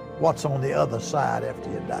what's on the other side after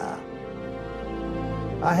you die."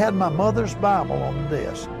 I had my mother's Bible on the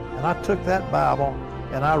desk, and I took that Bible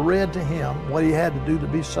and I read to him what he had to do to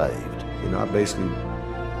be saved. I basically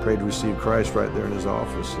prayed to receive Christ right there in his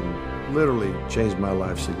office, and literally changed my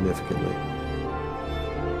life significantly.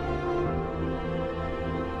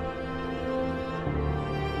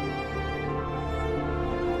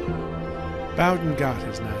 Bowden got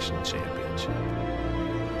his national championship.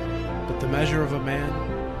 But the measure of a man,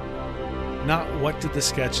 not what did the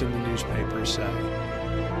sketch in the newspaper say,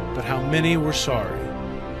 but how many were sorry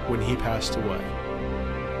when he passed away.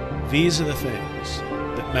 These are the things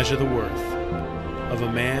that measure the worth of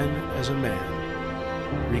a man as a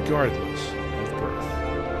man, regardless of birth.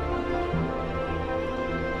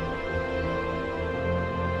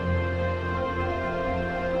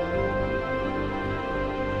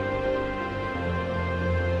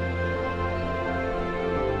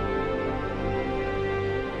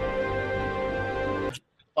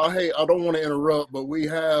 Hey, I don't want to interrupt, but we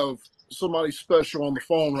have somebody special on the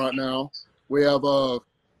phone right now. We have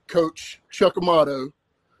Coach Chuck Amato,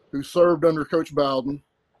 who served under Coach Bowden,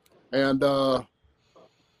 and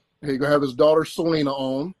he's gonna have his daughter Selena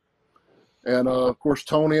on, and of course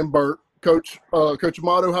Tony and Bert. Coach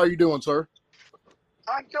Amato, how you doing, sir?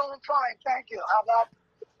 I'm doing fine, thank you. How about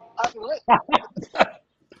I'm listening?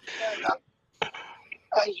 And,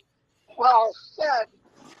 as well said,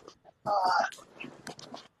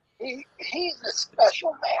 he's a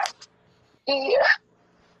special man. He,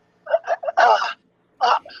 I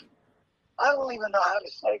don't even know how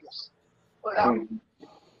to say this without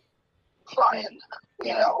crying.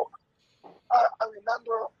 You know, I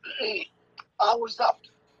remember I was up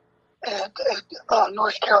at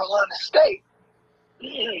North Carolina State,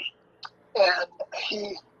 and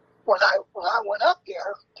when I went up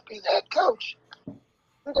there to be the head coach, 2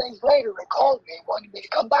 days later he called me, wanted me to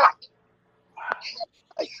come back.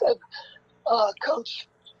 I said, Coach,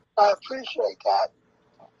 I appreciate that,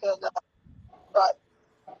 and but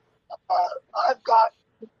I've got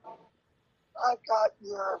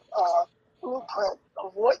your blueprint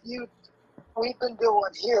of what we've been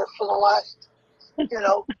doing here for the last,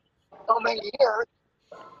 so many years,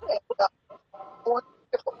 and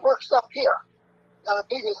if it works up here, the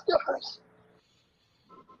biggest difference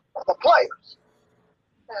are the players,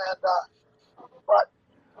 and but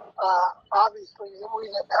obviously we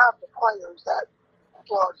didn't have the players that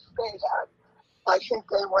Florida State had. I think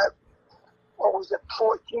they went,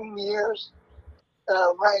 14 years,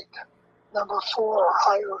 ranked number 4 or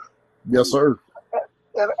higher. Yes, sir.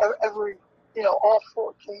 Every, all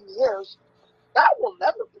 14 years. That will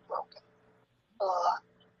never be broken.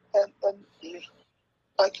 And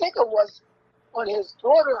I think it was when his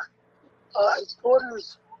daughter's, her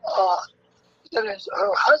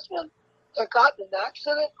husband had gotten an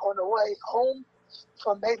accident on the way home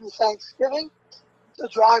from maybe Thanksgiving to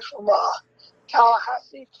drive from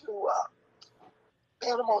Tallahassee to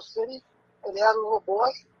Panama City, and they had a little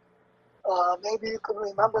boy. Maybe you can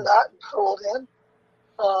remember that and fill it in.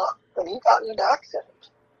 But he got in an accident.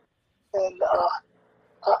 And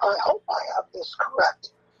I hope I have this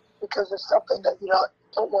correct, because it's something that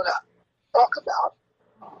don't want to talk about.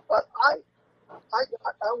 But I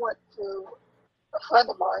went to a friend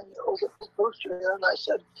of mine who was a booster here, and I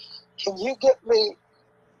said, can you get me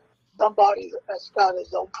somebody that's got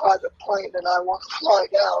his own private plane, and I want to fly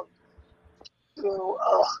down to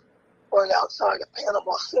right outside of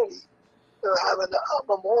Panama City. They're having a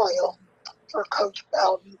memorial for Coach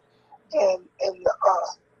Bowden and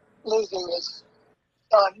losing his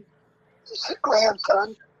son, his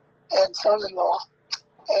grandson, and son-in-law.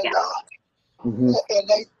 And and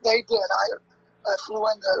they did. I flew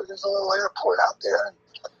in there. There's a little airport out there,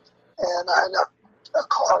 and I had a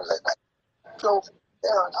car that I drove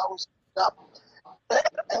there, and I was up.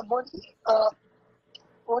 And when he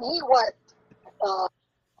went,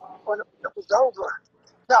 when it was over,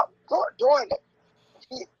 now during it,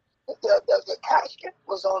 the casket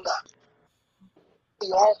was on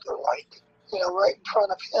the altar, like, right in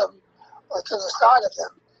front of him, or to the side of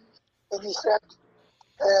him. And he said,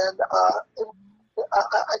 and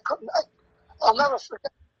I couldn't, I'll never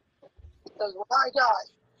forget, because when I die,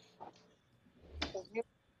 and you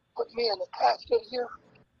put me in a casket here,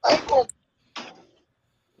 I will,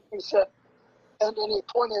 he said, and then he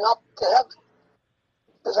pointed up to heaven,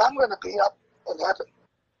 because I'm going to be up in heaven.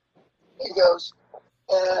 He goes,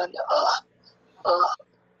 and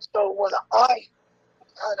so when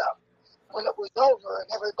it was over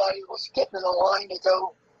and everybody was getting in a line to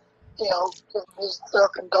go, give their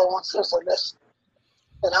condolences and this,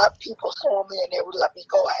 and people saw me and they would let me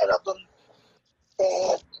go ahead of them.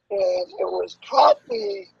 And it was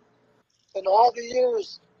probably in all the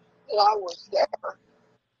years that I was there,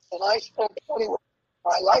 and I spent 20 years of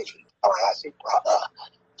my life in Tallahassee,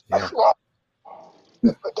 Florida.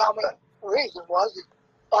 The predominant reason was that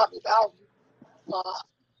Bobby Bowden,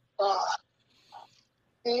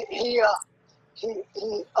 he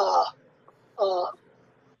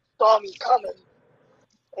saw me coming,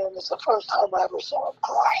 and it's the first time I ever saw him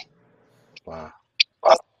cry. Wow.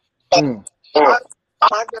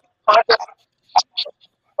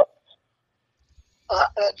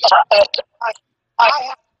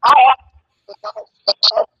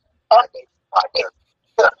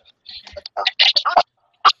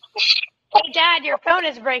 Hey, Dad, your phone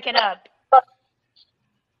is breaking up.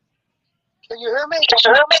 Can you hear me?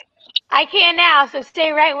 I can now, so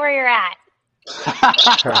stay right where you're at.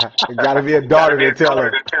 It got to be a daughter to tell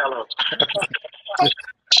him.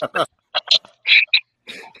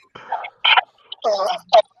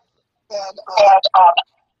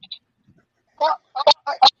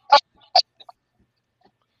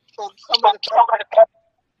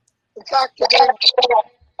 fact, the day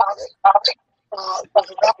about it was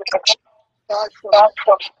about the guy from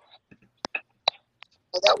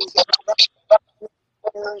that was years.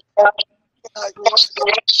 I grew up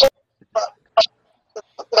with, but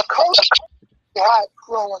the coach we had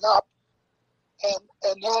growing up, and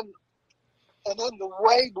then the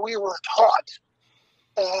way we were taught,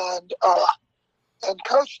 and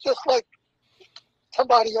coach, just like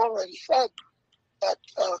somebody already said, that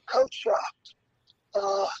coach,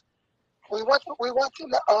 we went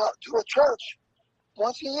to a church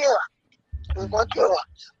once a year. We went to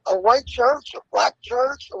a white church, a black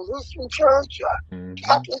church, a Lutheran church, a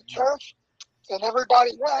Catholic church, and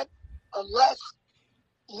everybody went unless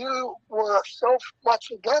you were so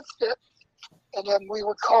much against it. And then we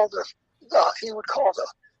would call he would call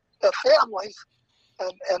the families,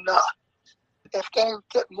 and if they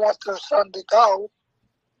didn't want their son to go,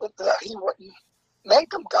 he wouldn't make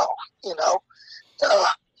them go, you know.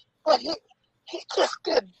 But he just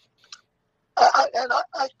did.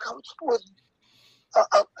 I coached with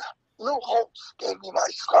Lou Holtz, gave me my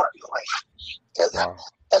start in life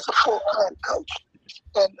as a full-time coach.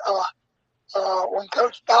 And when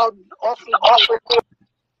Coach Bowden offered me,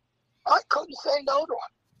 I couldn't say no to him.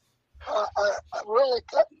 I really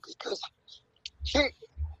couldn't, because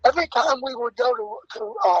every time we would go to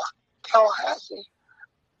Tallahassee,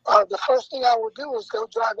 the first thing I would do was go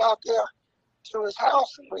drive out there to his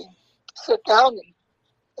house, and we'd sit down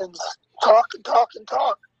and talk and talk and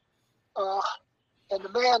talk. And the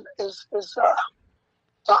man is without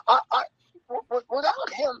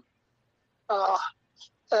him,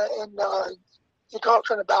 and you're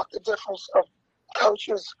talking about the difference of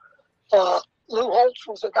coaches. Lou Holtz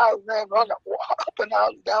was a guy who ran up and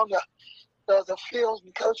out and down the field,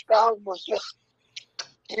 and Coach Bowden was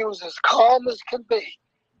he was as calm as can be.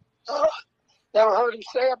 Never heard him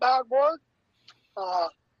say a bad word,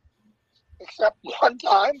 except one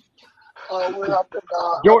time. We were up in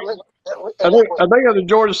I think it was a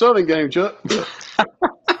Georgia Southern game, Chuck.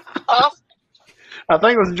 I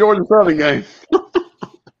think it was a Georgia Southern game.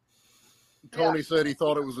 Tony said he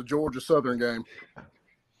thought it was a Georgia Southern game.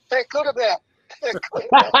 It could have been.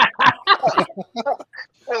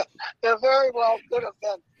 It very well could have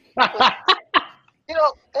been. But, you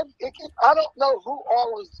know, I don't know who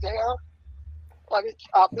all was there, but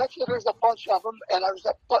I bet you there's a bunch of them, and there's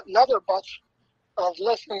another bunch of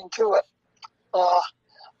listening to it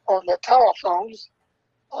on the telephones.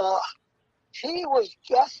 He was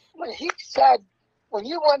just, when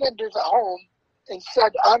you went into the home and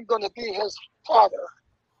said, I'm going to be his father,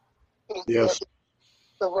 yes,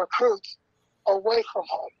 the recruits away from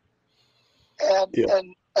home.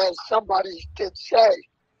 And as somebody did say,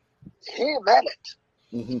 he meant it.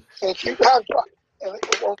 Mm-hmm. If you have,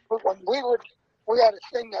 when we had a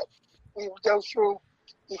thing that we would go through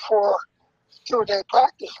before 2-day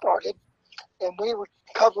practice started, and we would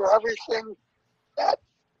cover everything that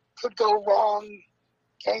could go wrong,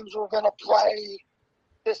 games we're going to play,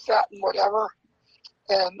 this, that, and whatever.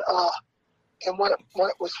 And when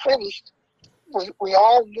it was finished, we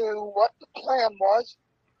all knew what the plan was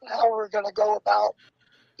and how we were going to go about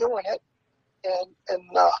doing it. And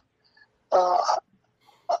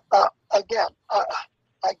again,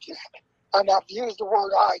 and I've used the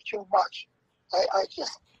word "I" too much. I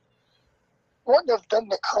just wouldn't have been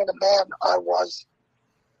the kind of man I was,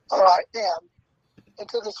 or I am, and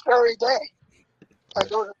to this very day. I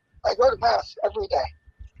go to mass every day,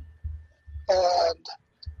 and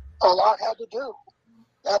a lot had to do.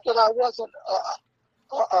 Not that I wasn't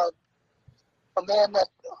a man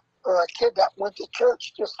or a kid that went to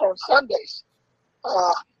church just on Sundays,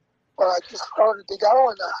 but I just started to go,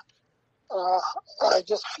 and I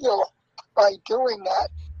just feel by doing that,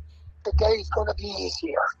 the day's going to be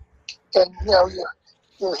easier. And you know,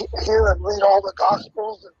 you hear and read all the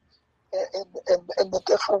Gospels and the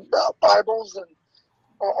different Bibles and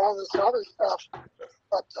all this other stuff,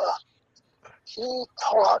 but he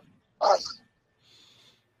taught us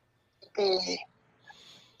to be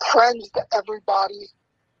friends to everybody,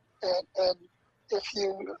 and if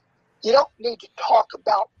you don't need to talk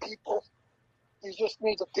about people, you just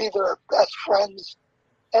need to be their best friends,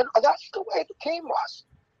 and that's the way the team was.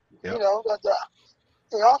 Yep. You know,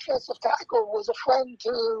 the offensive tackle was a friend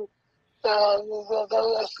to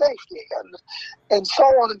the safety, and so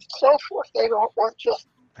on and so forth. They weren't just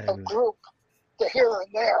a group to here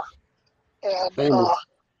and there. And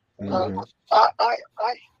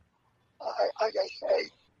like I say,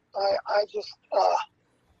 I just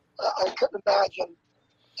I couldn't imagine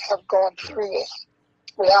have gone through this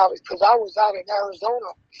without it, because I was out in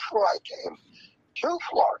Arizona before I came to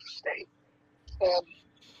Florida State, and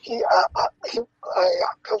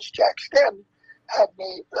Coach Jack Stanton had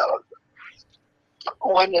me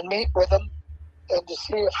went and meet with him and to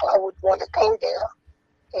see if I would want to go there.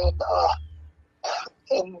 And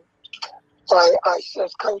I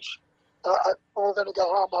said, Coach, we're going to go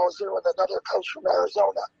home. I was there with another coach from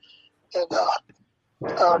Arizona. And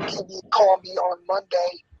can you call me on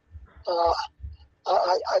Monday?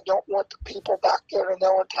 I don't want the people back there to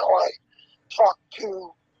know until I talk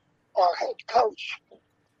to our head coach,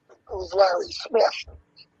 who's Larry Smith.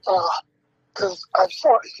 Because I've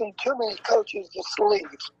seen too many coaches just leave,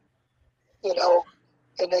 and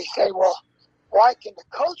they say, well, why can the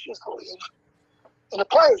coaches leave and the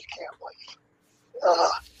players can't leave?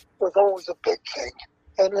 Was always a big thing,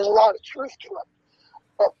 and there's a lot of truth to it.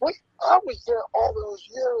 But I was there all those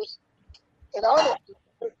years, and I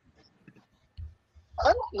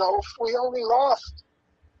don't know if we only lost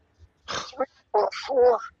 3 or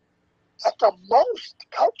 4 at the most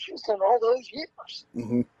coaches in all those years.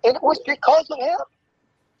 Mm-hmm. And it was because of him.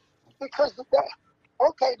 Because of that.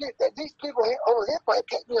 Okay, these people over here might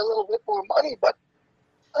pay me a little bit more money, but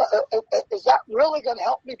is that really going to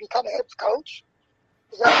help me become a head coach?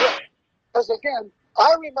 Is that really? Because again,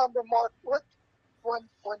 I remember Mark Wick when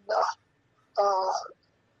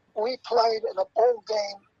we played in a bowl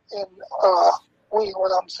game in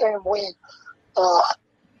when I'm saying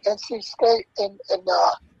NC State in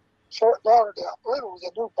Fort Lauderdale. I believe it was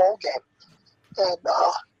a new bowl game. And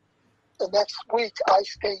the next week I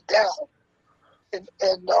stayed down in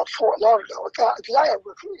Fort Lauderdale because I had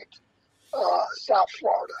recruited South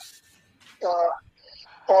Florida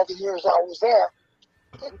all the years I was there.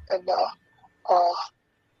 And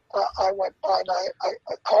I went by and I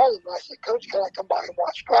called him and I said, Coach, can I come by and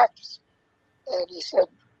watch practice? And he said,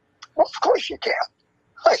 well, of course you can.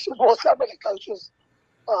 I said, well, some of the coaches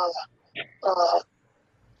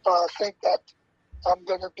think that I'm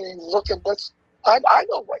going to be looking this. I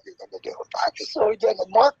know what you're going to do in practice. So he did. And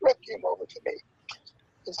Mark Rick came over to me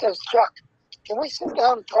and says, Chuck, can we sit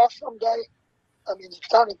down and talk someday? I mean, you've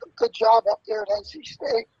done a good job up there at NC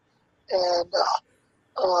State. And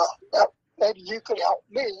that maybe you could help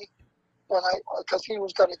me because he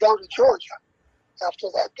was going to go to Georgia after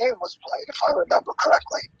that game was played, if I remember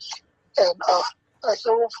correctly. And I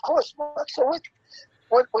said, well, of course, Mark. So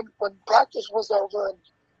when practice was over and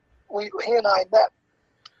he and I met,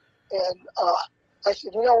 and I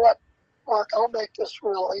said, you know what, Mark, I'll make this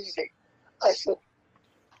real easy. I said,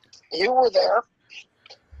 you were there.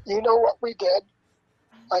 You know what we did.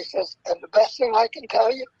 I said, and the best thing I can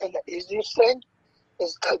tell you, and the easiest thing,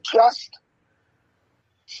 is to just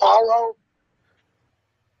follow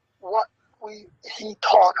what he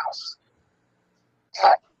taught us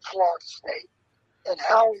at Florida State and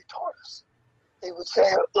how he taught us. He would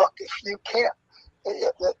say, look, if you can't,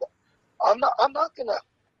 I'm not going to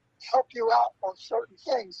help you out on certain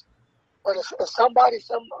things, but if some player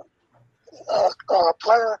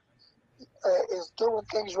is doing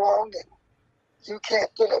things wrong and you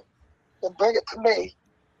can't get it, then bring it to me,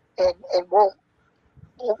 and we'll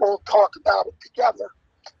talk about it together.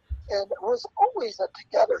 And it was always a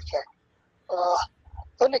together thing.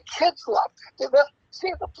 And the kids loved it.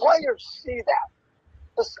 See, the players see that.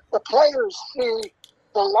 The players see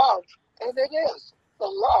the love, and it is the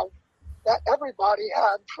love that everybody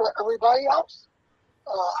had for everybody else.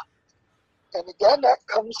 And again, that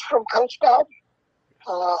comes from Coach Bowden.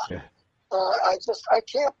 I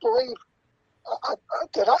can't believe.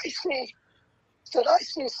 Did I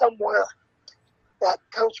see somewhere that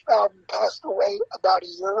Coach Bowden passed away about a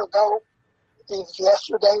year ago, either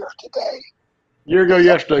yesterday or today? Year ago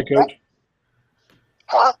yesterday, Coach.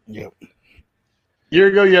 Huh? Yep. Year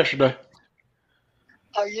ago yesterday.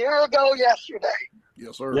 A year ago yesterday.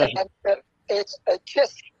 Yes, sir. Yes. And it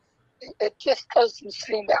just doesn't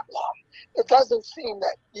seem that long. It doesn't seem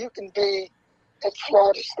that you can be at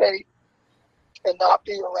Florida State and not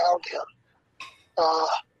be around him.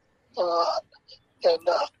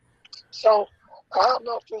 So I don't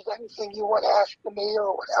know if there's anything you want to ask me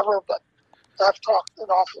or whatever, but I've talked an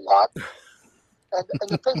awful lot. And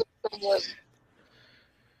the biggest thing is,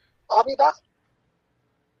 I'll be back.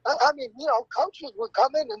 I mean, coaches would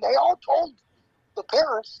come in and they all told the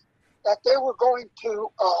parents that they were going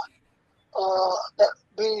to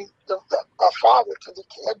be a father to the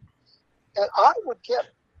kid. And I would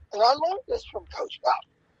and I learned this from Coach Bowden.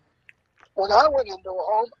 When I went into a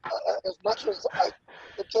home, as much as I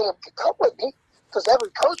could get him to come with me, because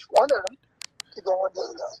every coach wanted him to go into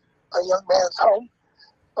a young man's home,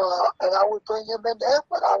 and I would bring him in there,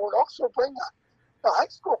 but I would also bring the high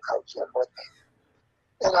school coach in with me.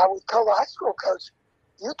 And I would tell the high school coach,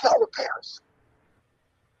 you tell the parents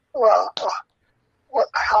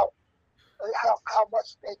how how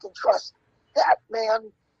much they can trust that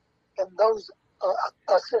man and those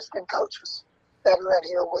assistant coaches that are in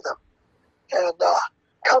here with them. And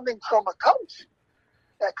coming from a coach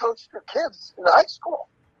that coached their kids in high school,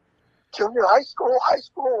 junior high school,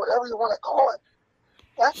 whatever you want to call it,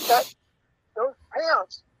 that those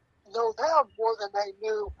parents know them more than they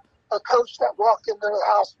knew a coach that walked into their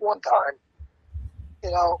house one time,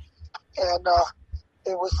 and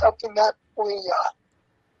it was something that we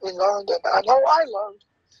learned, and I know I learned,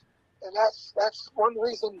 and that's one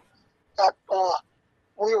reason that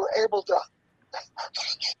we were able to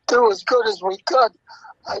do as good as we could.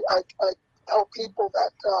 I tell people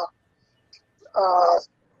that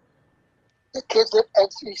the kids at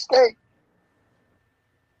NC State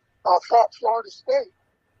thought Florida State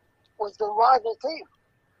was the rival team.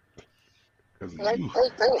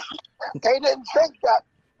 They didn't think that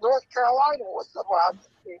North Carolina was the rival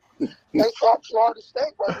team. They thought Florida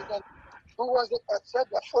State was. And then who was it that said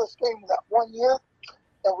the first game that one year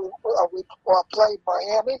that we played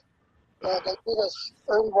Miami and they beat us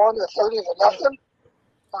 31 or 30 to nothing?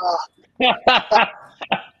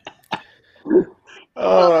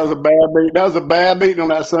 Oh, that was a bad beat. That was a bad beat on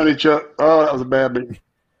that Sunday, Chuck. Oh, that was a bad beat.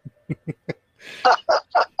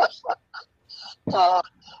 But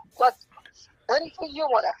anything you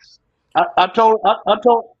want to ask? I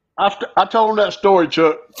told him that story,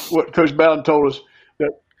 Chuck. What Coach Bowden told us,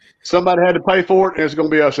 that somebody had to pay for it, and it's going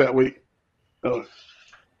to be us that week. I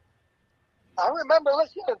remember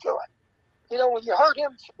listening to it. You know, when you heard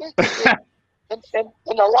him speak in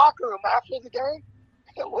the locker room after the game,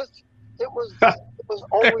 it was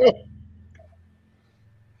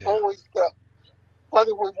always good,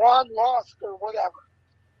 whether we won, lost, or whatever.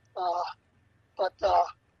 But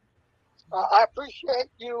I appreciate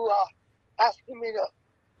you asking me to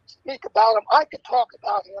speak about him. I could talk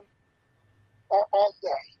about him all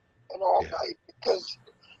day and all night, because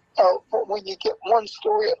when you get one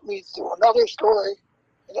story, it leads to another story,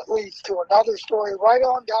 and it leads to another story right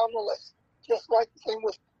on down the list, just like the thing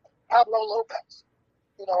with Pablo Lopez.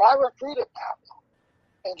 You know, I recruited Pablo,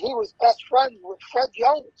 and he was best friends with Fred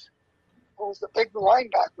Jones, who was the big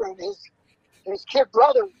linebacker, and his kid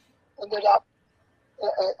brother ended up,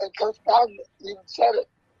 and Coach Bowden even said it,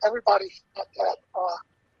 everybody thought that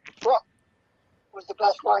Brooke was the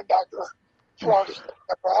best linebacker Florida State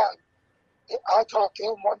ever had. I talked to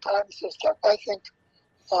him one time. He says, Chuck, I think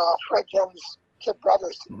Fred Jones' kid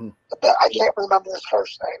brother's the best. I can't remember his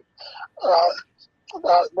first name.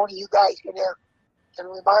 One of you guys can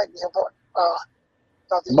remind me of what.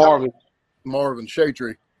 Marvin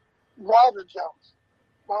Shatry. Marvin Jones,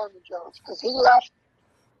 because he left,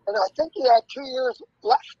 and I think he had 2 years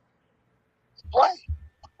left to play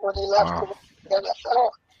when he left the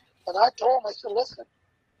NFL. And I told him, I said, listen,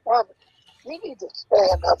 Marvin, you need to stay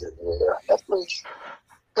another year at least,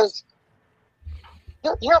 because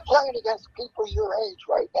you're playing against people your age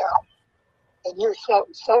right now, and you're so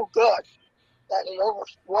good that it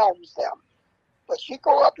overwhelms them. But you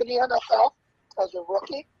go up in the NFL as a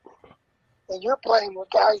rookie, and you're playing with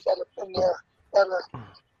guys that have been there that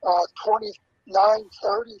are 29,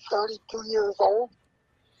 30, 32 years old,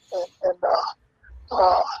 and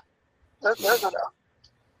they're gonna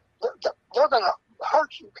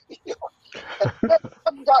hurt you. And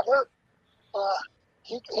he got hurt.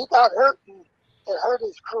 He got hurt, and it hurt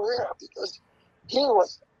his career because he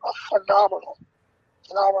was a phenomenal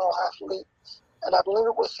athlete, and I believe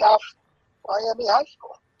it was South Miami High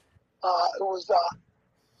School. It was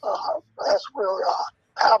that's where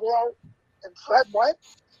Pablo and Fred went,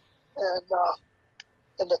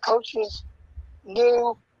 and the coaches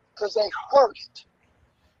knew because they heard it.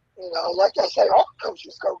 You know, like I say, all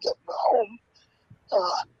coaches go get in the home,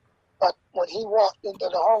 but when he walked into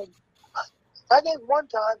the home, I think one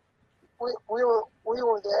time we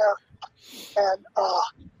were there, and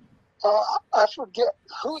I forget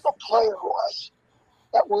who the player was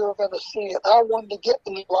that we were going to see, and I wanted to get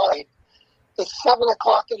in line at 7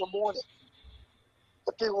 o'clock in the morning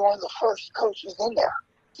to be one of the first coaches in there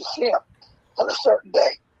to see him on a certain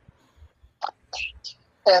day.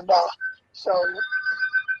 And so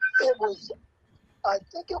it was, I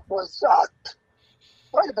think it was,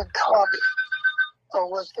 might have been Tommy, or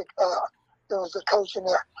was there was a coach in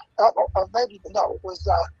there, or maybe, no, it was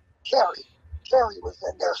Kerry. Kerry was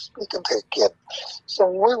in there speaking to the kid. So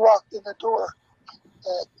when we walked in the door,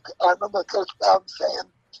 I remember Coach Bowden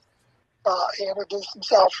saying, he introduced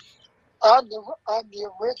himself, I'm the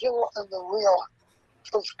original and the real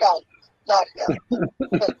Coach Bowden, not him.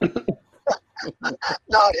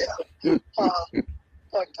 Not him.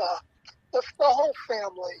 But the whole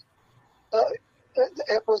family,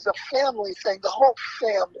 it was a family thing. The whole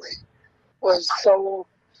family was so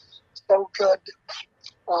good,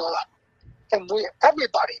 and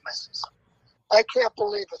everybody misses. I can't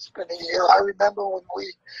believe it's been a year. I remember when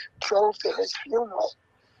we drove to his funeral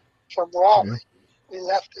from Raleigh. We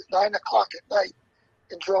left at 9 o'clock at night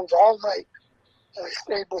and drove all night. And I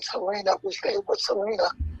stayed with Selena. We stayed with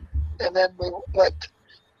Selena, and then we went.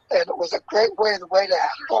 And it was a great way to have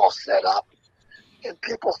it all set up and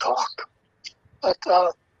people talk. But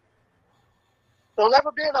there'll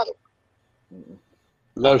never be another one.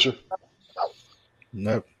 No, sir.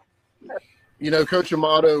 Nope. You know, Coach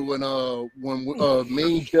Amato, when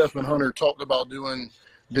me, Jeff, and Hunter talked about doing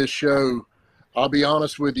this show, I'll be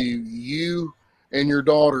honest with you, you and your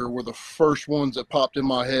daughter were the first ones that popped in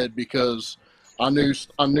my head because I knew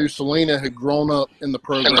Selena had grown up in the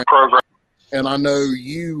program, and I know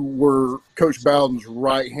you were Coach Bowden's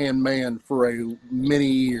right-hand man for many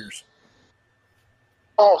years.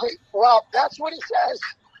 Oh, well, that's what he says.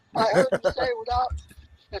 I heard him say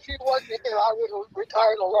if he wasn't here, I would have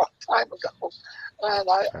retired a long time ago. And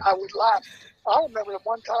I would laugh. I remember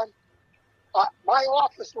one time, my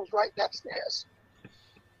office was right next to his.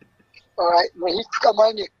 All right. When he'd come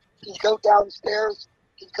in, he'd go downstairs.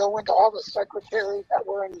 He'd go into all the secretaries that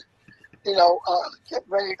were in, getting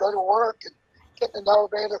ready to go to work and get in an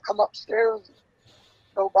elevator, come upstairs, and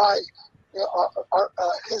go by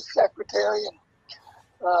his secretary.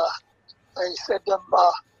 And he said to him,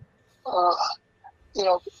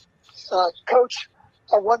 Coach,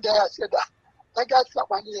 one day I said, I got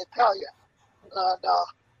something I need to tell you. And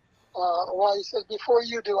well, he said, before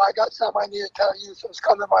you do, I got something I need to tell you, so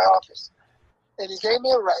come in my office. And he gave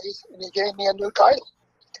me a raise, and he gave me a new title.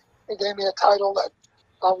 He gave me a title that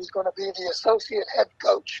I was going to be the associate head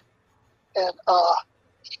coach at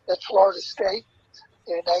Florida State,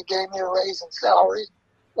 and they gave me a raise in salary.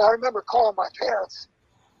 And I remember calling my parents,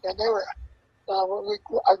 and they were,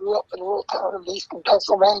 I grew up in a little town in eastern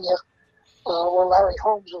Pennsylvania, where Larry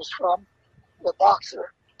Holmes was from, the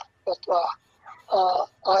boxer. But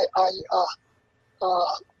I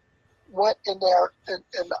went in there and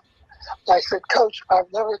I said, Coach,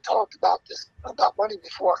 I've never talked about money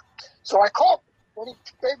before. So I called, when he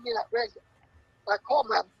gave me that raise, I called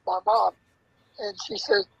my mom, and she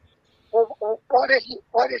said, well, why did he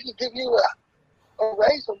give you a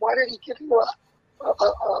raise, and why did he give you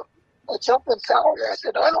a jump in salary? I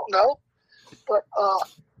said, I don't know, but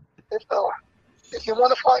if you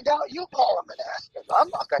want to find out, you call him and ask him. I'm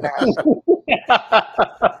not going to ask him.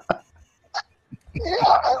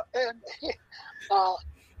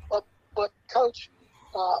 But Coach,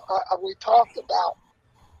 we talked about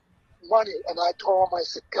money, and I told him, I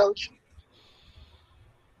said, Coach,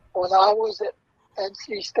 when I was at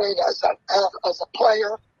NC State as a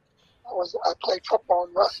player, I played football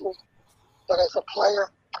and wrestled, but as a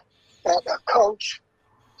player and a coach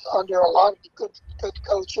under a lot of good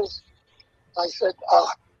coaches, I said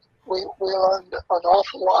we learned an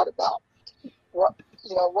awful lot about what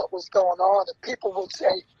was going on, and people would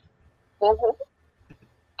say, well,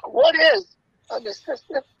 what is an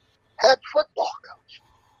assistant head football coach?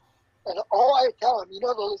 And all I would tell them,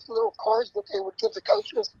 those little cards that they would give the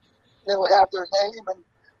coaches, they would have their name and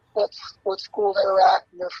what school they were at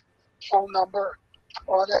and their phone number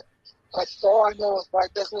on it. All I know is my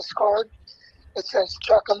business card. It says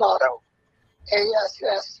Chuck Amato,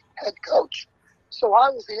 ASS head coach. So I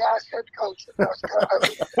was the ass head coach at North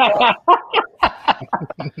Carolina.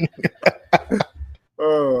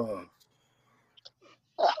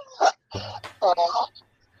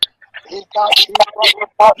 He got and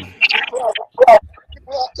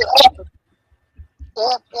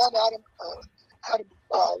had him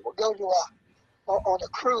go to on a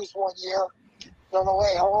cruise one year on the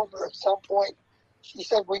way home, or at some point. He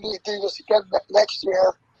said, we need to do this again next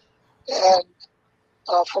year. And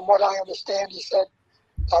from what I understand, he said,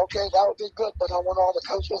 okay, that would be good, but I want all the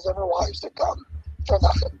coaches and their wives to come for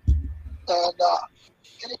nothing. And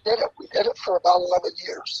he did it. We did it for about 11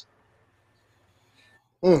 years.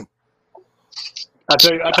 I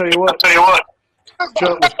tell you what.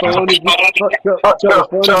 Chuck was funny.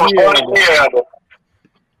 Chuck was funny.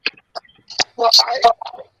 Well,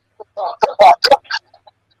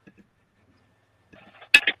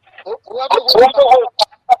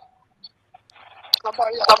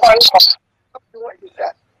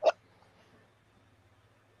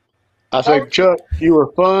 I say, Chuck, you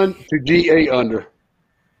were fun to GA under.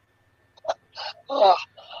 I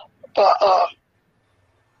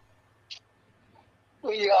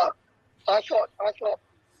thought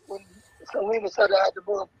when Selena said I had to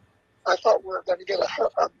move, I thought we were going to get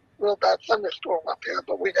a real bad thunderstorm up here,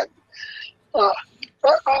 but we didn't. But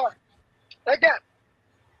again,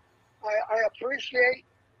 I appreciate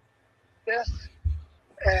this,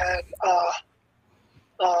 and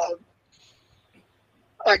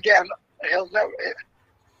again, he'll never.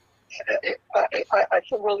 I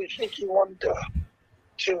really think he wanted to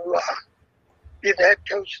be the head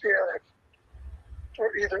coach there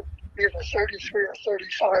for either 33 or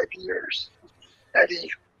 35 years that he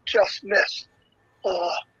just missed.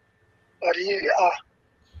 But he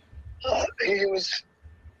was,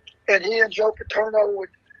 and he and Joe Paterno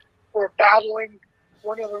were battling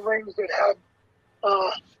one of the rings that had,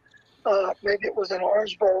 maybe it was an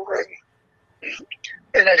Orange Bowl ring,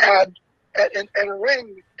 and it had, and a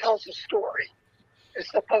ring tells a story. It's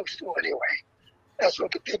supposed to anyway. That's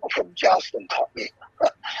what the people from Justin taught me.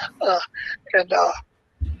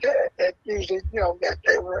 It usually, that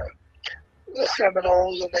they were the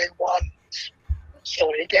Seminoles and they won so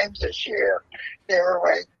many games this year. They were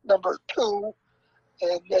ranked number 2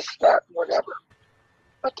 and this, that, and whatever.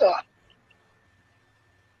 But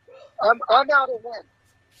I'm out of win.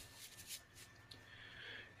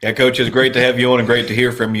 Yeah, Coach, it's great to have you on and great to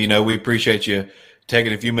hear from you. We appreciate you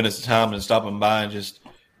taking a few minutes of time and stopping by and just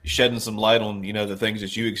shedding some light on, the things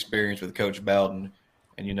that you experienced with Coach Bowden.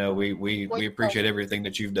 And, we appreciate everything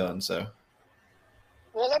that you've done. So.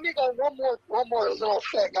 Well, let me go one more little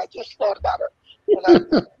thing. I just thought about it.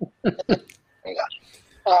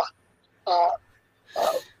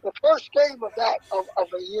 The first game of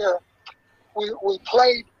a year, we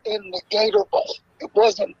played in the Gator Bowl. It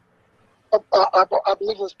wasn't, I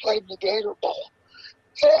believe it was played in the Gator Bowl.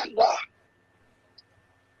 And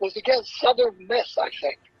was against Southern Miss, I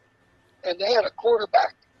think. And they had a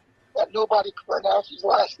quarterback that nobody could pronounce his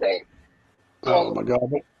last name. Oh, my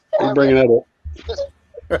God. You're bringing that up.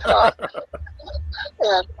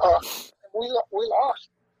 And we lost.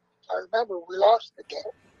 I remember we lost the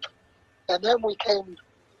game. And then we came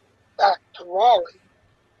back to Raleigh.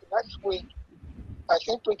 The next week, I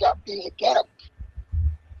think we got beat again.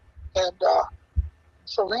 And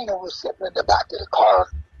Selena was sitting in the back of the car.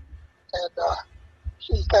 And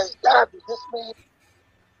she says, "Dad, does this mean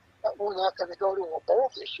that we're not going to go to a bowl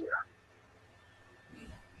this year?"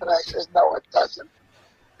 And I said, "No, it doesn't."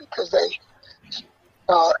 Because they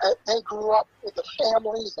grew up with the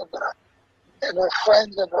families and their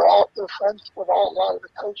friends, and they're friends with a lot of the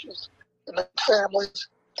coaches and the families.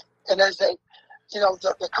 And as they,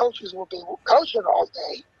 the coaches will be coaching all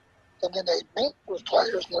day, and then they meet with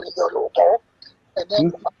players when they go to a bowl, and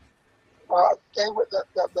then they would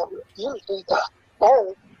usually the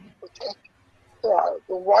bowl would take the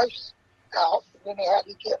wives out, and then they had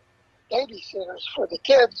to get babysitters for the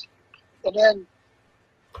kids, and then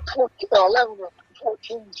 11 or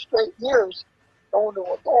 14 straight years going to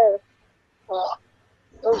a bowl.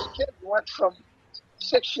 Those kids went from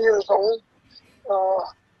 6 years old to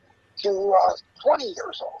 20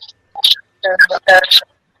 years old. And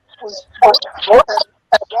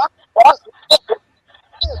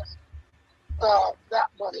that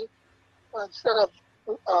money instead of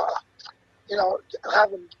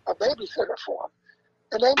having a babysitter for them.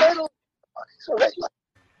 And they made a lot of money, so they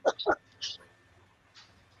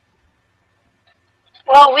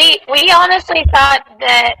Well, we honestly thought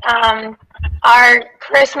that our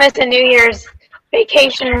Christmas and New Year's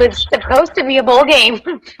vacation was supposed to be a bowl game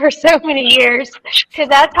for so many years, because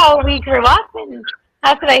that's how we grew up, and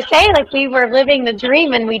that's what I say. Like, we were living the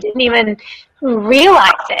dream, and we didn't even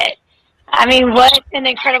realize it. I mean, what an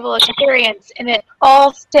incredible experience, and it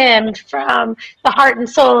all stemmed from the heart and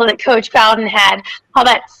soul that Coach Bowden had. All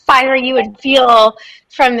that fire you would feel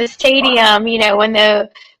from the stadium, when the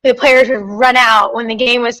players would run out when the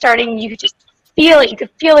game was starting. You could just feel it. You could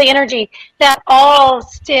feel the energy. That all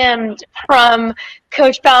stemmed from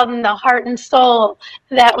Coach Bowden, the heart and soul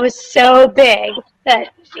that was so big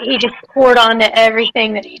that he just poured onto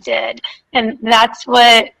everything that he did. And that's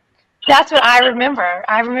what I remember.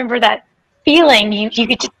 I remember that feeling. You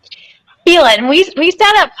could just feel it. And we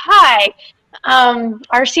sat up high.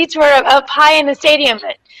 Our seats were up high in the stadium,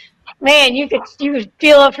 but man, you could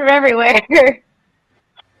feel it from everywhere.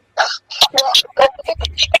 I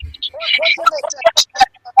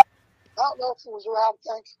don't know if it was around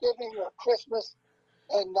Thanksgiving or Christmas,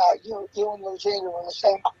 and you and Eugene were in the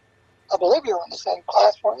same. I believe you were in the same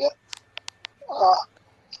class, weren't you?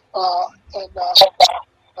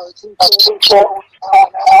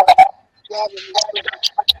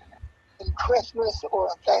 In Christmas or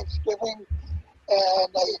Thanksgiving,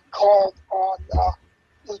 and they called on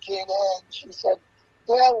Eugene, and she said,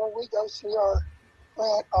 "Yeah, when we go see our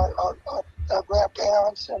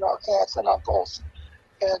grandparents and our aunts and uncles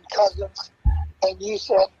and cousins," and you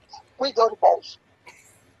said, "We go to bowls."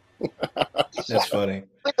 That's funny.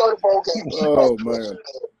 We go to bowl games. Oh, man.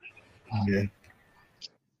 Yeah.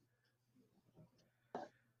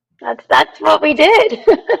 That's what we did.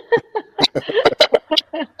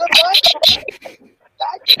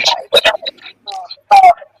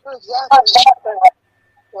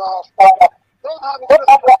 Well, don't have a good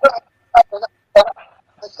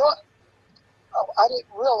I thought I didn't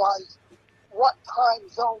realize what time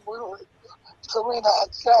zone we were in. Serena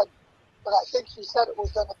had said, but I think she said it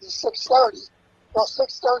was going to be 6:30. Well,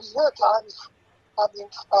 6:30 your time is, 5:30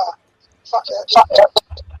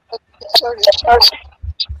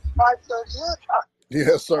 your time.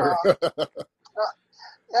 Yes, sir.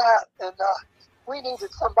 Yeah, and we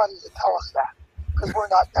needed somebody to tell us that because we're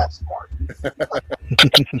not that smart.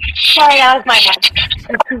 Sorry, that was my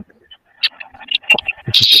bad.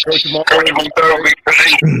 Coach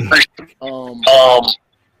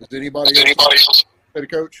is anybody else ready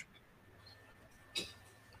to coach?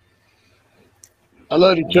 I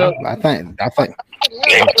love you, Chuck. I think.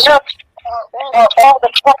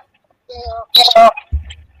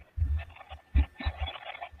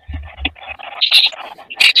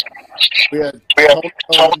 We had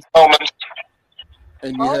Tony Coleman,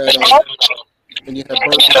 and you had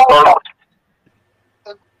Bowden.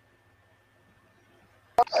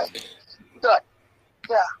 Okay, good.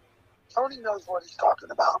 Yeah, Tony knows what he's talking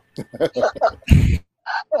about.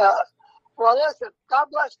 Well, listen, God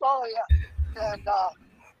bless all of you, and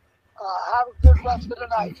have a good rest of the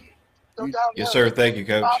night. Go down Yes, there. sir. Thank you,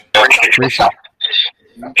 Coach. Appreciate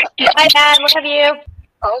it. Bye, Dad. Love you.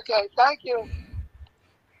 Okay, thank you.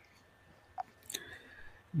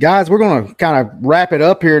 Guys, we're going to kind of wrap it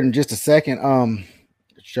up here in just a second.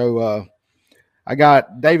 I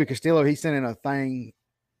got David Castillo. He sent in a thing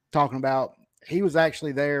talking about he was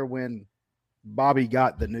actually there when Bobby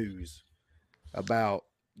got the news about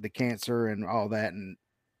the cancer and all that. And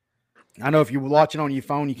I know if you're watching on your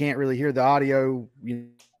phone, you can't really hear the audio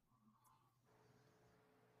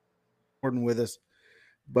with us,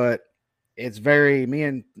 but it's very, me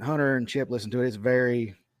and Hunter and Chip listen to it. It's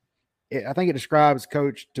very, I think it describes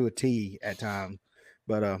Coach to a T at times,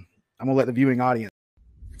 but I'm gonna let the viewing audience.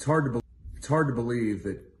 It's hard to believe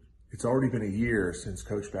that it's already been a year since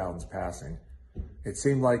Coach Bowden's passing. It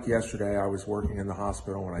seemed like yesterday I was working in the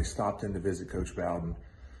hospital when I stopped in to visit Coach Bowden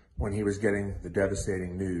when he was getting the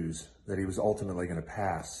devastating news that he was ultimately going to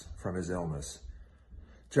pass from his illness.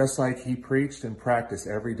 Just like he preached and practiced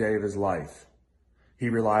every day of his life, he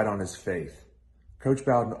relied on his faith. Coach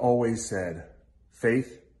Bowden always said,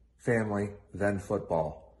 faith, family, then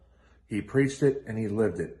football. He preached it and he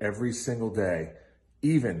lived it every single day,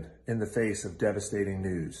 even in the face of devastating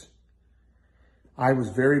news. I was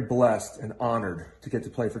very blessed and honored to get to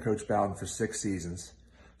play for Coach Bowden for 6 seasons,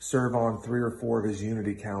 serve on 3 or 4 of his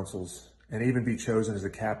unity councils, and even be chosen as the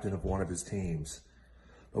captain of one of his teams.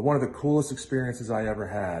 But one of the coolest experiences I ever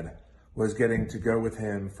had was getting to go with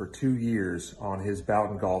him for 2 years on his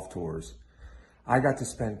Bowden golf tours. I got to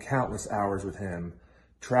spend countless hours with him,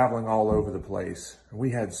 traveling all over the place, and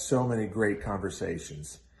we had so many great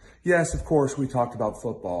conversations. Yes, of course, we talked about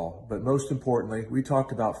football, but most importantly, we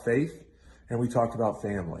talked about faith and we talked about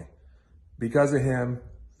family. Because of him,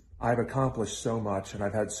 I've accomplished so much and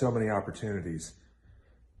I've had so many opportunities.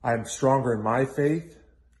 I'm stronger in my faith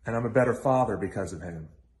and I'm a better father because of him.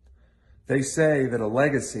 They say that a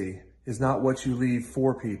legacy is not what you leave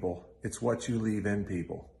for people, it's what you leave in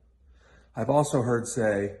people. I've also heard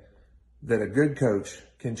say that a good coach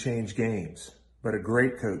can change games, but a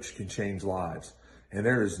great coach can change lives. And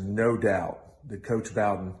there is no doubt that Coach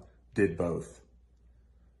Bowden did both.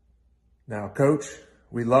 Now, Coach,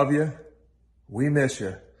 we love you. We miss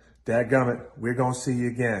you. Dadgummit, we're going to see you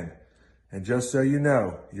again. And just so you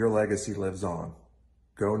know, your legacy lives on.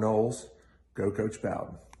 Go Noles. Go Coach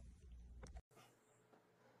Bowden.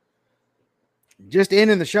 Just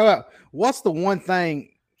ending the show out. What's the one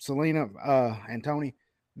thing, Selena and Tony,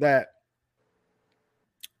 that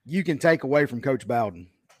you can take away from Coach Bowden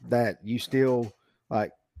that you still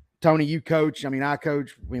like? Tony, you coach. I mean, I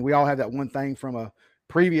coach. I mean, we all have that one thing from a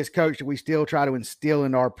previous coach that we still try to instill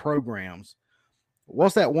in our programs.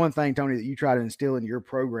 What's that one thing, Tony, that you try to instill in your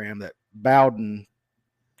program that Bowden,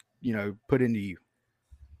 put into you?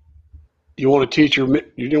 You want to teach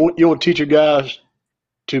your guys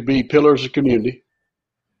to be pillars of community.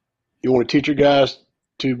 You want to teach your guys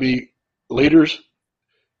to be leaders.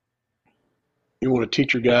 You want to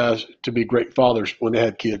teach your guys to be great fathers when they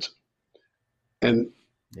have kids, and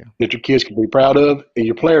that your kids can be proud of and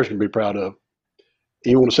your players can be proud of.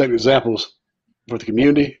 And you want to set examples for the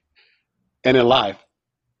community and in life.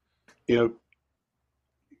 You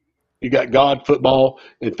got God, football,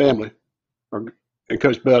 and family, and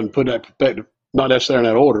Coach Bowden put that perspective, not necessarily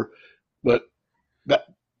in that order, but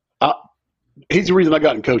he's the reason I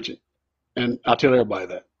got in coaching, and I tell everybody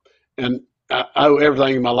that. And I owe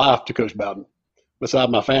everything in my life to Coach Bowden, beside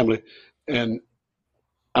my family. And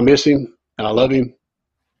I miss him, and I love him,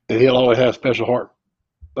 and he'll always have a special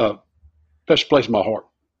place in my heart.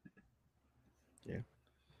 Yeah.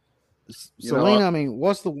 Selena, I mean,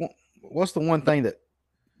 what's the one thing that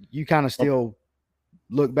you kind of still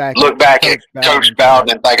look back at Coach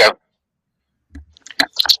Bowden and think of?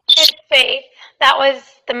 His faith. That was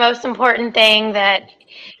the most important thing that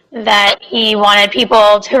he wanted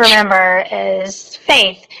people to remember is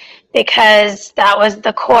faith, because that was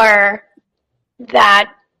the core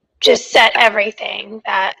that just set everything.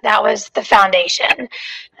 That was the foundation.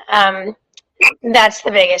 That's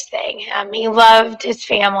the biggest thing. He loved his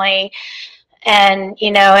family, and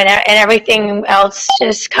and everything else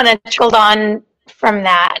just kind of trickled on from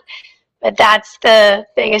that. But that's the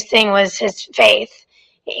biggest thing, was his faith,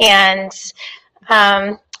 and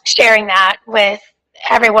sharing that with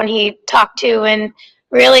everyone he talked to. And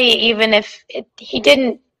really, even if he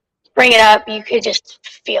didn't bring it up, you could just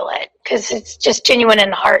feel it, because it's just genuine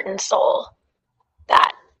in heart and soul.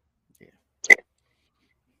 That.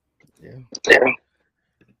 Yeah.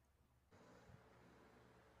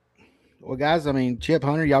 Well, guys, I mean, Chip,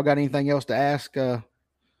 Hunter, y'all got anything else to ask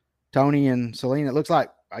Tony and Selena? It looks like,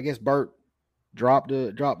 I guess, Bert dropped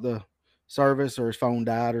the service, or his phone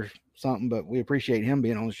died or something, but we appreciate him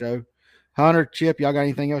being on the show. Hunter, Chip, y'all got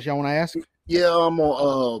anything else y'all want to ask? Yeah, I'm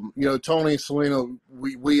on. Tony, Selena,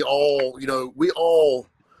 we all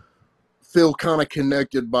feel kind of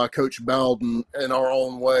connected by Coach Bowden in our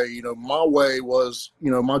own way. My way was,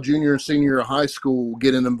 my junior and senior year of high school,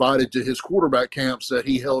 getting invited to his quarterback camps that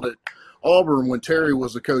he held at Auburn when Terry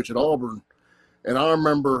was the coach at Auburn. And I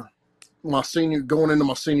remember going into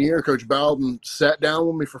my senior year, Coach Bowden sat down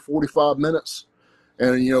with me for 45 minutes.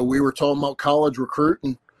 And, we were talking about college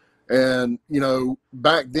recruiting. And,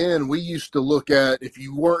 back then we used to look at, if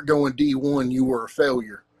you weren't going D1, you were a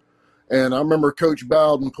failure. And I remember Coach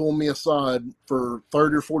Bowden pulling me aside for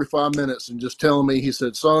 30 or 45 minutes and just telling me, he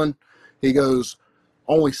said, son, he goes,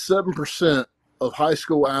 only 7% of high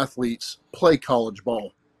school athletes play college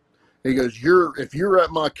ball. He goes, if you're at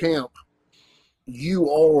my camp, you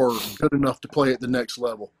are good enough to play at the next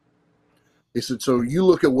level. He said, so you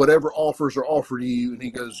look at whatever offers are offered to you, and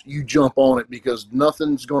he goes, you jump on it, because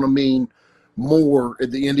nothing's going to mean more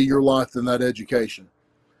at the end of your life than that education.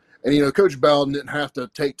 And, Coach Bowden didn't have to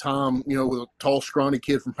take time, with a tall, scrawny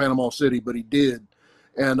kid from Panama City, but he did.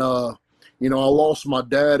 And, I lost my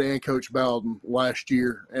dad and Coach Bowden last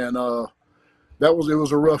year, and it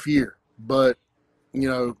was a rough year. But,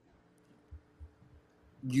 you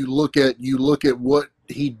look at what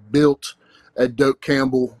he built at Doak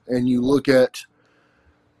Campbell, and you look at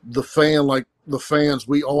the fans,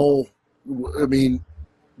 we all, I mean,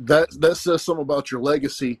 that says something about your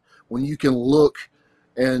legacy when you can look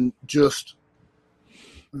and just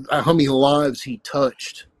how many lives he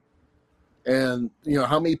touched, and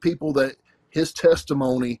how many people that his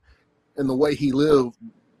testimony and the way he lived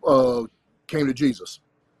came to Jesus.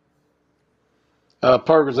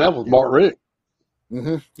 Perfect example is Mark Rick.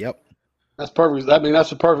 Mm-hmm. Yep, that's perfect. I mean,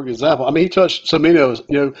 that's a perfect example. I mean, he touched so many of us.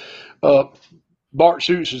 Bart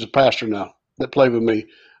Schutz is a pastor now that played with me.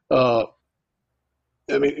 I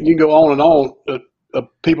mean, you can go on and on.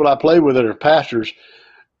 People I play with that are pastors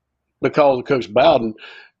because of Coach Bowden.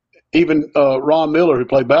 Even Ron Miller, who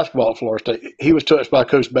played basketball at Florida State, he was touched by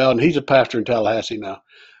Coach Bowden. He's a pastor in Tallahassee now.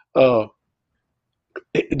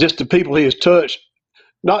 Just the people he has touched,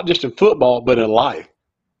 not just in football, but in life.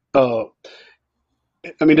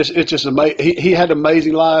 I mean, it's just amazing. He had an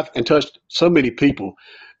amazing life and touched so many people,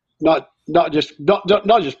 not just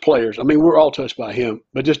players. I mean, we're all touched by him,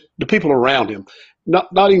 but just the people around him. Not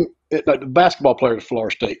even like the basketball players at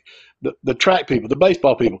Florida State, the track people, the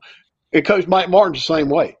baseball people, and Coach Mike Martin's the same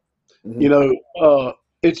way. Mm-hmm.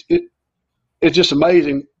 It's just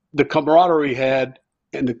amazing the camaraderie we had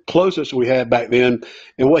and the closeness we had back then,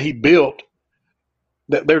 and what he built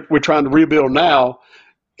that we're trying to rebuild now.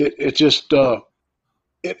 It's just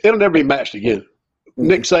it'll never be matched again. Mm-hmm.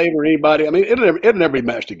 Nick Saban or anybody. I mean, it'll never be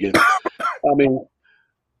matched again. I mean,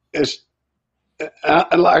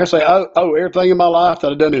 like I say, I owe everything in my life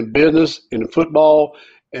that I've done in business and in football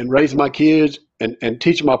and raising my kids and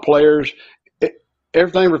teaching my players.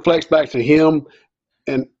 Everything reflects back to him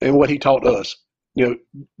and what he taught us.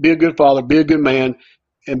 Be a good father, be a good man,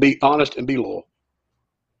 and be honest and be loyal.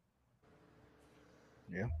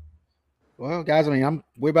 Yeah. Well, guys, I mean,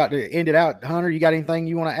 we're about to end it out. Hunter, you got anything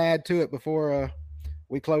you want to add to it before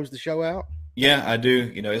we close the show out? Yeah, I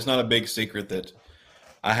do. It's not a big secret that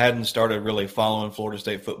I hadn't started really following Florida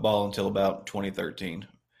State football until about 2013.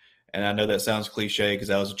 And I know that sounds cliche because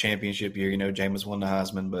that was a championship year. Jameis won the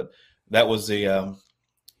Heisman, but that was the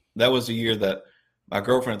year that my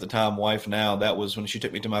girlfriend at the time, wife now, that was when she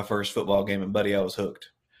took me to my first football game, and buddy, I was hooked.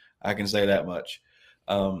 I can say that much.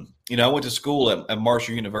 I went to school at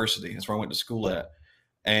Marshall University. That's where I went to school at.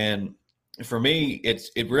 And for me,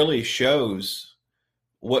 it really shows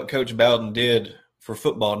what Coach Bowden did for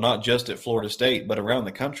football, not just at Florida State, but around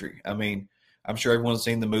the country. I mean, I'm sure everyone's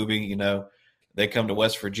seen the movie. They come to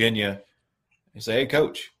West Virginia and say, "Hey,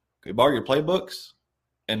 Coach, can we borrow your playbooks?"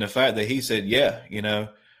 And the fact that he said, "Yeah,"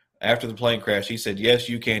 after the plane crash, he said, "Yes,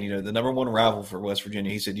 you can." The number one rival for West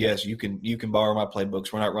Virginia, he said, "Yes, you can borrow my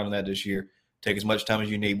playbooks. We're not running that this year. Take as much time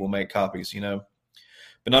as you need. We'll make copies." But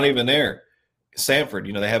not even there. Sanford,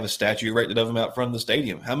 they have a statue erected of him out front of the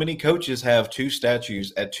stadium. How many coaches have two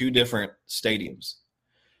statues at two different stadiums?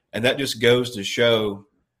 And that just goes to show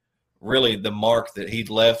really the mark that he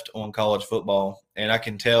left on college football. And I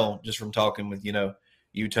can tell just from talking with,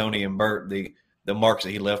 you, Tony, and Bert, the marks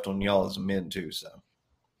that he left on y'all as men too. So,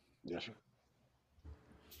 yes, sir.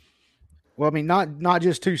 Well, I mean, not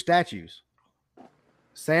just two statues.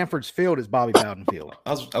 Sanford's field is Bobby Bowden Field.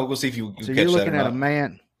 I'll go see if you so catch you're that looking or at not. a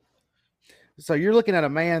man. So you're looking at a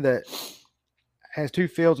man that has two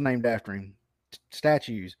fields named after him,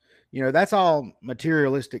 statues. That's all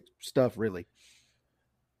materialistic stuff, really.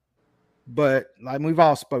 But like we've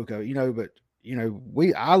all spoke of,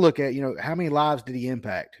 I look at, how many lives did he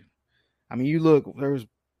impact? I mean, you look, there was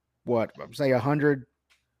say 100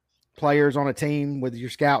 players on a team with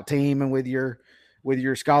your scout team and with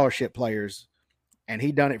your scholarship players, and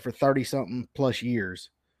he done it for 30 something plus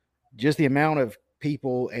years. Just the amount of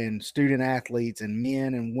people and student athletes and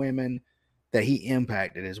men and women that he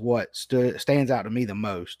impacted is what stands out to me the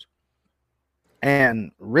most.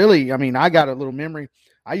 And really, I mean, I got a little memory.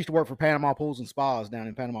 I used to work for Panama Pools and Spas down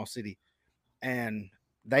in Panama City, and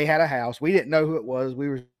they had a house. We didn't know who it was.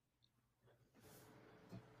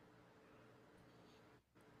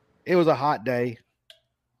 It was a hot day,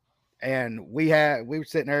 and we were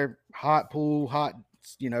sitting there, hot pool, hot,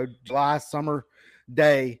 July summer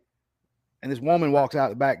day. And this woman walks out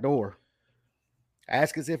the back door,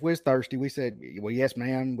 asks us if we was thirsty. We said, "Well, yes,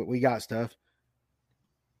 ma'am, but we got stuff."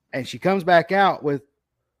 And she comes back out with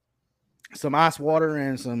some ice water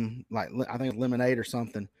and some, I think lemonade or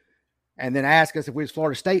something, and then asked us if we was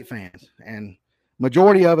Florida State fans. And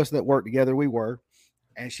majority of us that worked together, we were.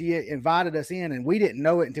 And she invited us in, and we didn't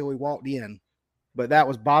know it until we walked in. But that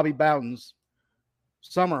was Bobby Bowden's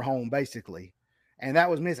summer home, basically. And that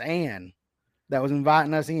was Miss Ann that was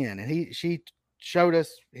inviting us in. And she showed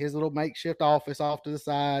us his little makeshift office off to the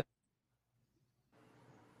side.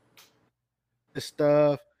 This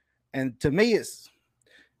stuff. And to me,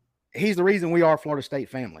 he's the reason we are Florida State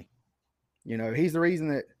family. He's the reason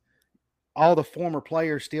that all the former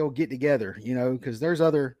players still get together, because there's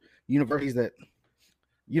other universities that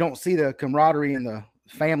you don't see the camaraderie and the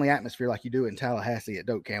family atmosphere like you do in Tallahassee at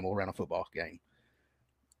Doak Campbell around a football game.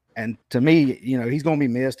 And to me, he's going to be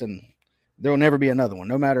missed, and there will never be another one,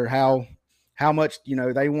 no matter how much,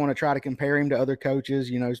 they want to try to compare him to other coaches,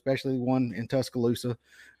 especially one in Tuscaloosa.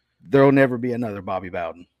 There will never be another Bobby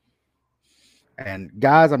Bowden. And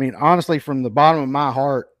guys, I mean, honestly, from the bottom of my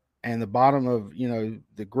heart and the bottom of,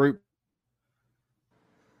 the group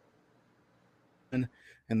and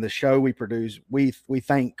the show we produce, we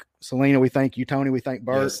thank Selena, we thank you, Tony, we thank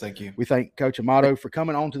Bert. Yes, thank you. We thank Coach Amato for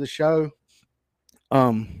coming on to the show.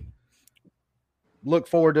 Look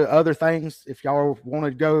forward to other things. If y'all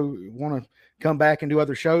want to come back and do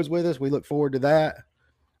other shows with us, we look forward to that.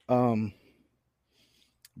 But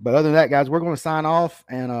other than that, guys, we're going to sign off.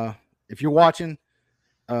 And if you're watching,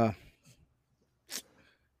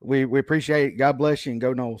 we appreciate it. God bless you, and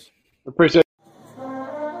go Noles. Appreciate it.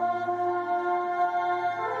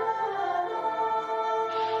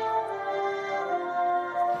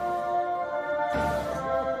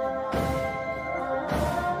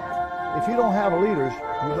 If you don't have leaders,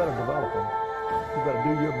 you better develop them. You got to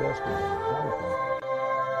do your best with them.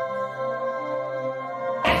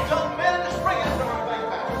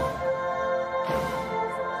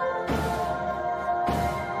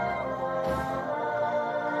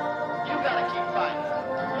 You got to keep fighting.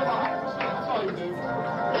 That's all you do.